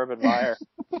mixtape, Urban Meyer.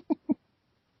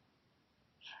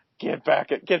 Get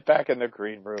back in the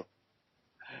green room.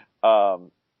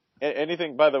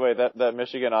 Anything? By the way, that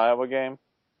Michigan Iowa game,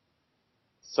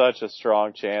 such a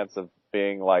strong chance of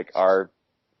being like our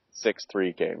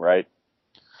 6-3 game, right?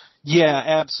 Yeah,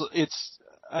 absolutely.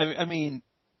 I mean,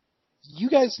 you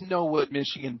guys know what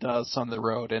Michigan does on the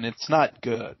road, and it's not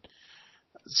good.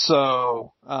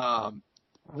 So,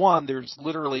 one, there's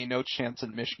literally no chance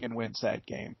that Michigan wins that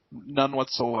game. None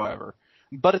whatsoever.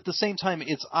 But at the same time,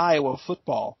 it's Iowa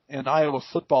football, and Iowa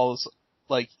football is,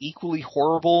 like, equally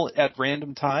horrible at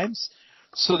random times.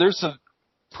 So there's a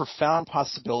profound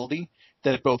possibility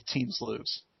that both teams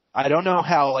lose. I don't know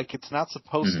how, like, it's not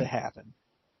supposed to happen.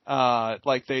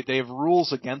 Like, they have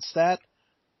rules against that,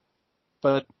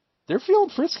 but they're feeling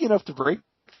frisky enough to break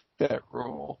that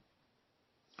rule.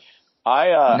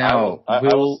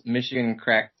 Will Michigan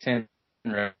crack 10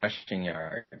 rushing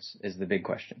yards is the big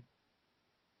question.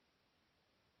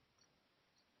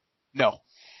 No,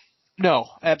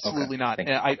 absolutely not. And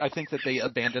I think that they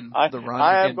abandon the run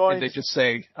and they just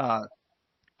say, I'm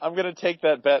going to take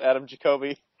that bet, Adam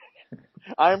Jacoby.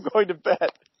 I'm going to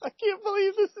bet. I can't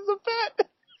believe this is a bet.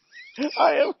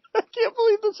 I can't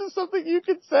believe this is something you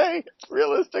can say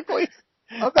realistically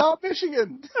about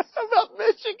Michigan. About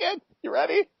Michigan. You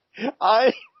ready?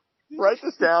 I write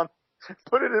this down,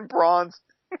 put it in bronze.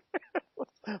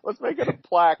 Let's make it a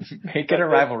plaque. Make it a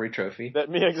rivalry trophy. That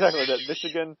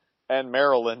Michigan and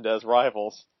Maryland as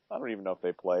rivals. I don't even know if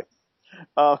they play.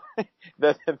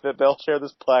 That they'll share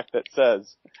this plaque that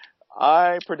says,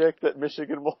 I predict that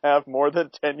Michigan will have more than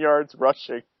 10 yards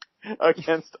rushing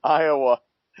against Iowa,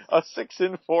 a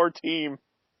 6-4 team,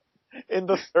 in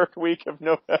the third week of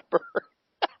November.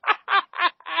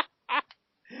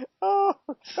 Oh,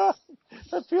 God.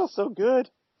 That feels so good.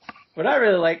 What I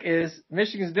really like is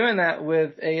Michigan's doing that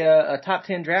with a top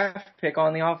 10 draft pick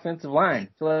on the offensive line.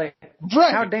 So, like,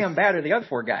 How damn bad are the other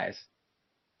four guys?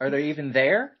 Are they even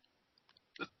there?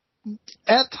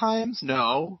 At times,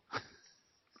 no.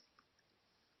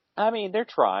 I mean, they're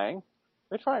trying.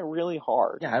 They're trying really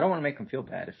hard. Yeah, I don't want to make them feel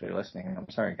bad if they're listening. I'm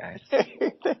sorry, guys.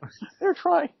 They're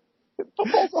trying.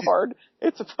 Football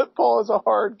is a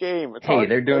hard game.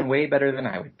 They're doing way better than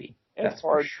I would be. That's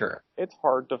for sure. It's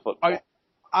hard to football.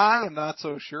 I am not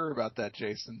so sure about that,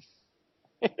 Jason.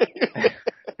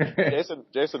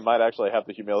 Jason might actually have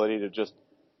the humility to just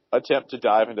attempt to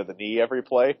dive into the knee every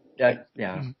play.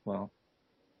 Yeah. Well,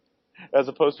 as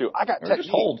opposed to I got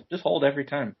technique. Just hold every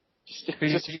time.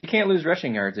 You can't lose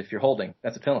rushing yards if you're holding.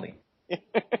 That's a penalty.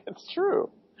 It's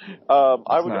true.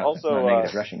 I would also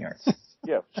negative rushing yards.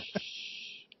 Yeah,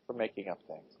 for making up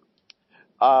things.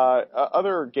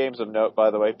 Other games of note,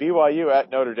 by the way, BYU at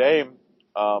Notre Dame,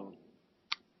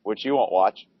 which you won't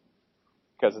watch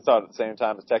because it's on at the same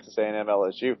time as Texas A&M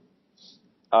LSU.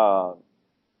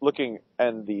 Looking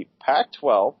in the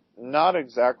Pac-12, not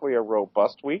exactly a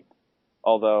robust week,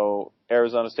 although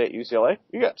Arizona State, UCLA,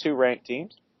 you got two ranked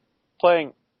teams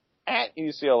playing at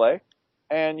UCLA,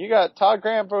 and you got Todd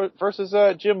Graham versus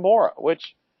Jim Mora,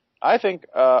 which I think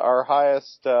are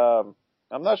highest. I'm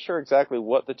not sure exactly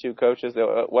what the two coaches,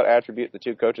 what attribute the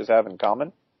two coaches have in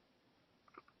common.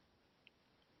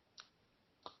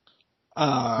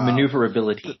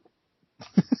 Maneuverability.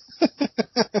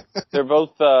 They're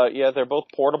both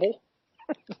portable.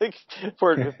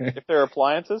 If they're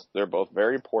appliances, they're both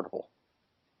very portable.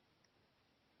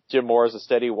 Jim Moore is a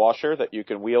steady washer that you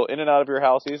can wheel in and out of your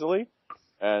house easily,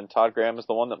 and Todd Graham is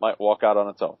the one that might walk out on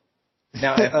its own.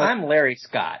 Now, if I'm Larry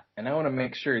Scott, and I want to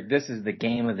make sure this is the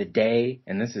game of the day,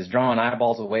 and this is drawing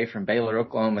eyeballs away from Baylor,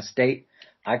 Oklahoma State,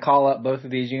 I call up both of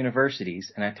these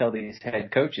universities, and I tell these head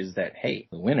coaches that, hey,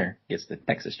 the winner gets the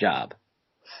Texas job.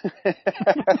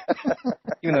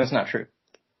 Even though it's not true.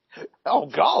 Oh,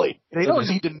 golly. They don't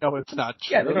need to know it's not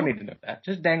true. Yeah, they don't need to know that.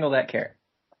 Just dangle that carrot.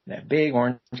 That big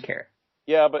orange carrot.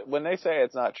 Yeah, but when they say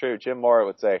it's not true, Jim Mora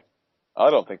would say,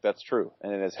 I don't think that's true.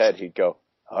 And in his head, he'd go,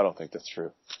 I don't think that's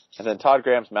true. And then Todd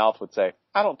Graham's mouth would say,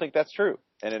 I don't think that's true.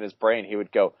 And in his brain, he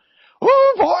would go,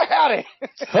 oh, boy, howdy.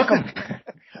 Hook 'em.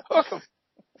 Hook 'em.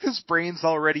 His brain's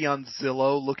already on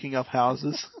Zillow looking up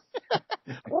houses.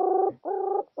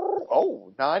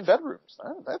 Oh, 9 bedrooms.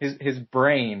 His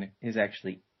brain is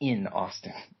actually in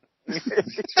Austin.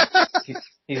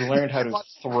 He's learned how to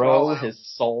throw his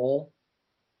soul,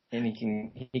 and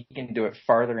he can do it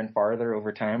farther and farther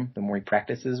over time the more he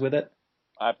practices with it.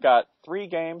 I've got 3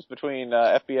 games between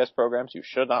FBS programs you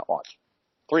should not watch.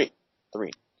 3.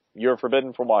 You're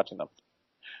forbidden from watching them.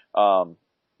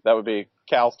 That would be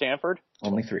Cal Stanford.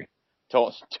 Only 3.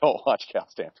 Don't watch Cal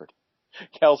Stanford.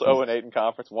 Cal's 0-8 in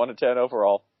conference, 1-10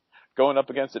 overall, going up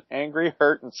against an angry,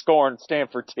 hurt, and scorned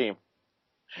Stanford team.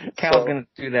 Cal's going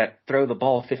to do that throw the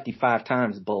ball 55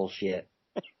 times bullshit.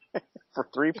 For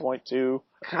 3.2.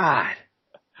 God.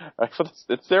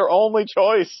 It's their only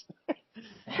choice.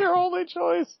 Their only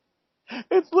choice.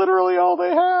 It's literally all they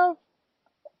have.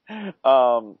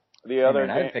 The other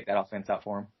game, I'd pick that offense out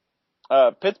for him.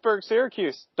 Pittsburgh,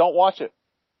 Syracuse. Don't watch it.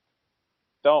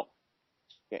 Don't.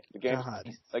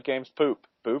 That game's poop.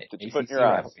 Poop that you put in your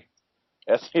eyes.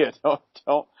 Yes, yeah,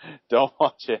 don't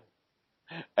watch it.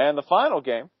 And the final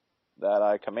game that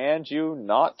I command you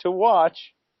not to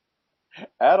watch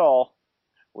at all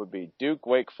would be Duke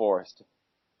Wake Forest.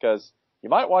 Because you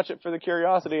might watch it for the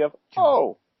curiosity of,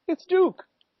 oh, it's Duke,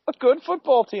 a good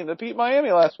football team that beat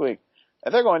Miami last week.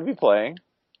 And they're going to be playing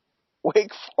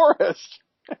Wake Forest,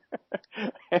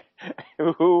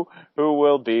 who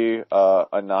will be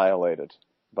annihilated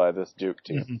by this Duke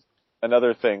team. Mm-hmm.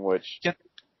 Another thing which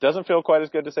doesn't feel quite as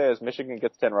good to say as Michigan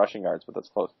gets 10 rushing yards, but that's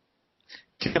close.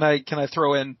 Can I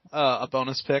throw in a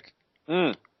bonus pick?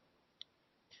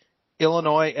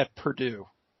 Illinois at Purdue.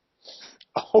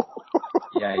 Oh.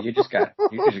 Yeah, you just got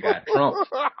trumped.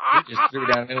 You just threw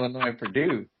down Illinois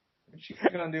Purdue. What you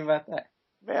gonna do about that?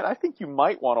 Man, I think you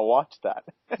might want to watch that.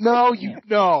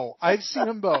 No, I've seen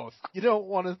them both. You don't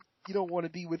want to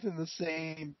be within the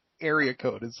same area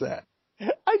code as that.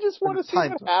 I just want to see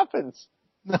what happens.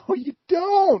 No, you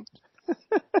don't.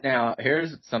 Now,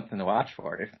 here's something to watch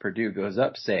for. If Purdue goes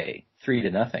up, say,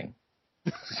 3-0,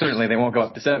 certainly they won't go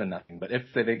up to 7-0, but if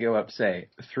they go up, say,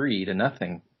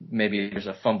 3-0, maybe there's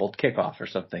a fumbled kickoff or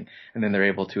something, and then they're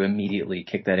able to immediately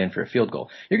kick that in for a field goal.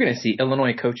 You're going to see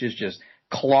Illinois coaches just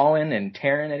clawing and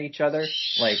tearing at each other,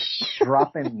 like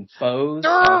dropping foes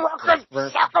front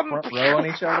row on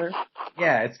each other.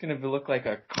 Yeah, it's going to look like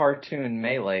a cartoon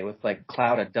melee with like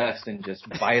cloud of dust and just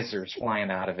visors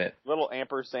flying out of it. Little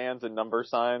ampersands and number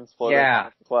signs floating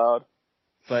in the cloud.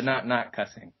 But not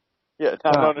cussing. Yeah,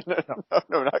 no,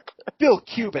 not. Bill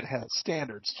Cuban has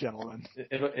standards, gentlemen.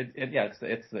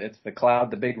 It's the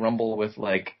cloud, the big rumble with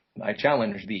like I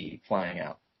challenge thee flying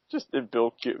out. Just in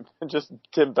Bill Cuban, just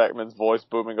Tim Beckman's voice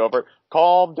booming over.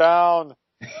 Calm down,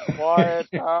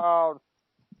 quiet down.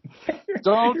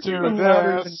 Don't do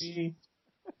this.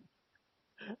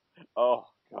 Oh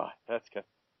God, that's good.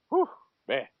 Whew,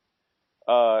 man.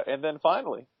 And then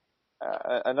finally,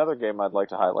 another game I'd like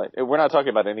to highlight. We're not talking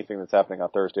about anything that's happening on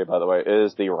Thursday, by the way. It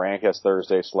is the rankest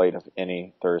Thursday slate of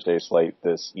any Thursday slate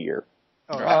this year.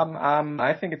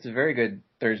 I think it's a very good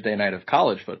Thursday night of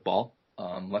college football.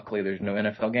 Luckily, there's no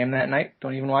NFL game that night.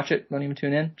 Don't even watch it. Don't even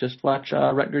tune in. Just watch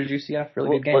Rutgers UCF.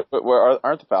 Really good game. But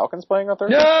aren't the Falcons playing on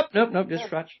Thursday? Nope.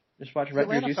 Just watch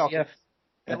Rutgers UCF.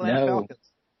 Falcons.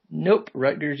 Nope.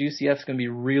 Rutgers UCF is going to be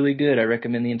really good. I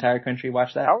recommend the entire country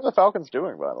watch that. How are the Falcons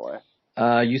doing, by the way?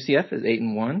 UCF is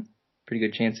 8-1. Pretty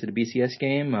good chance at a BCS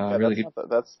game. Really good.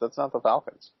 That's not the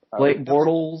Falcons. Blake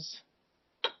Bortles.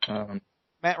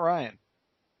 Matt Ryan.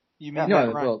 You mean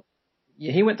Matt Ryan? Well,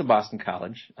 yeah, he went to Boston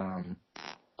College.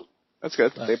 That's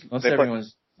good. Most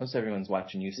everyone's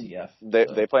watching UCF.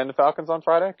 They playing the Falcons on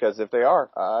Friday? Because if they are,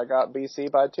 I got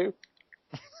BC by 2.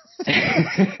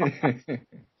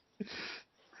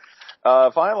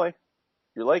 Finally,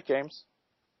 your late games.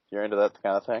 You're into that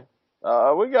kind of thing.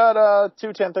 We got 2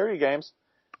 10:30 games.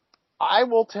 I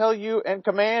will tell you and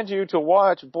command you to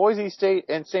watch Boise State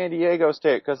and San Diego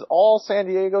State, because all San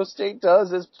Diego State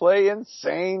does is play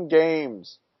insane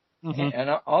games. Mm-hmm. And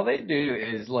all they do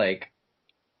is like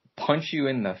punch you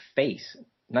in the face.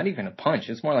 Not even a punch.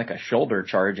 It's more like a shoulder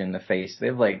charge in the face. They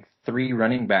have like 3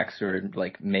 running backs who are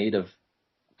like made of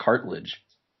cartilage.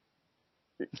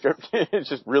 It's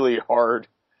just really hard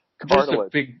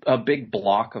cartilage. Just a big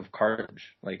block of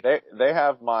cartilage. Like they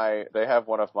have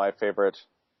one of my favorite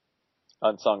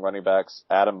unsung running backs,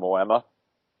 Adam Moema.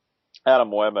 Adam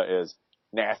Moema is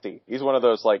nasty. He's one of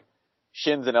those like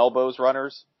shins and elbows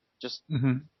runners. Just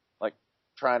like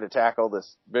trying to tackle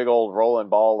this big old rolling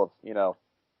ball of,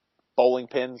 bowling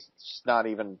pins. It's just not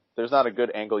even, there's not a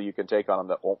good angle you can take on him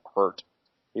that won't hurt.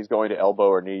 He's going to elbow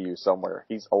or knee you somewhere.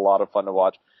 He's a lot of fun to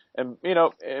watch. And,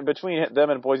 in between them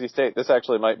and Boise State, this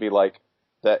actually might be like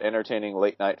that entertaining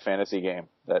late night fantasy game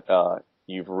that,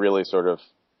 you've really sort of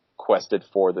quested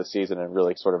for this season and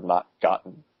really sort of not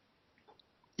gotten.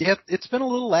 Yeah, it's been a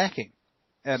little lacking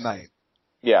at night.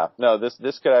 Yeah, no,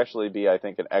 this could actually be, I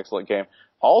think, an excellent game.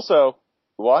 Also,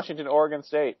 Washington, Oregon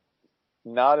State,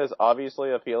 not as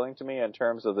obviously appealing to me in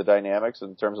terms of the dynamics,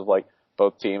 in terms of like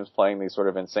both teams playing these sort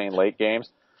of insane late games.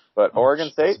 But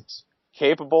Oregon State,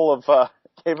 capable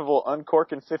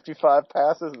uncorking 55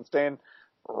 passes and staying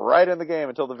right in the game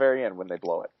until the very end when they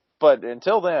blow it. But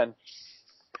until then,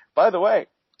 by the way,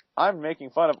 I'm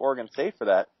making fun of Oregon State for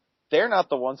that. They're not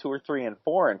the ones who are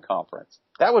 3-4 in conference.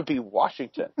 That would be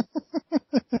Washington.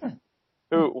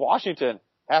 Washington,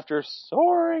 after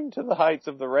soaring to the heights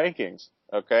of the rankings,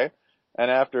 okay,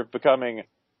 and after becoming,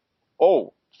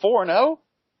 4-0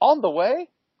 on the way,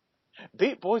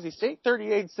 beat Boise State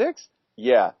 38-6.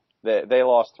 Yeah, they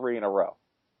lost 3 in a row,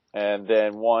 and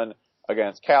then won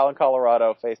against Cal and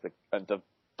Colorado, faced the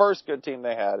first good team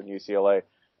they had in UCLA,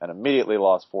 and immediately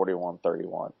lost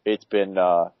 41-31. It's been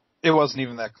It wasn't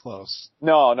even that close.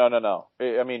 No.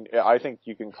 I mean, I think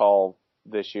you can call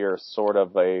this year sort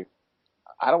of I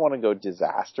don't want to go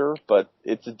disaster, but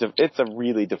it's a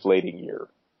really deflating year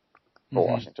for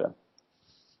Washington.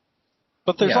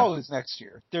 But there's always next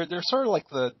year. They're sort of like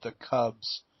the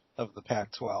Cubs of the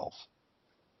Pac-12.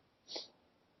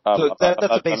 That's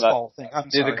a baseball thing. I'm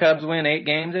sorry. Do the Cubs win 8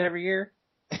 games every year?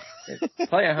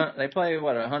 They play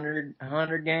what,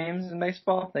 100 games in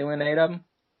baseball? They win 8 of them?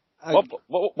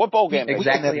 What bowl game?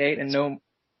 Exactly 8 and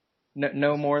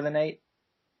no more than 8?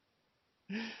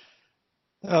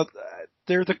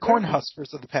 They're the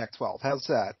Cornhuskers of the Pac-12. How's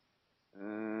that?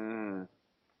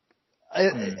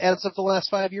 As of the last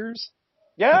 5 years?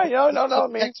 Yeah, no. I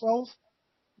mean, Pac-12?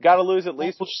 Got to lose at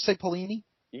least. We'll just say Pelini.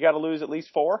 You got to lose at least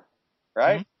 4,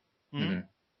 right? Mm-hmm.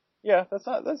 Yeah, that's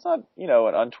not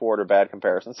an untoward or bad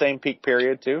comparison. Same peak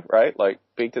period too, right? Like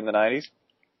peaked in the 90s.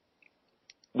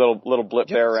 Little blip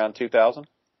there around 2000.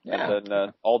 Yeah. And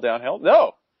then all downhill.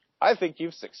 No, I think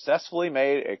you've successfully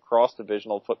made a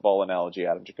cross-divisional football analogy,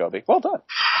 Adam Jacoby. Well done.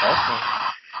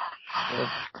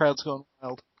 Crowd's going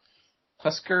wild.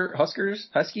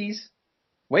 Huskies,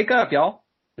 wake up, y'all.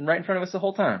 Been right in front of us the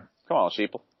whole time. Come on,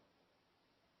 sheeple.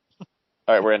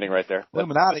 All right, we're ending right there.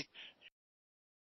 Illuminati.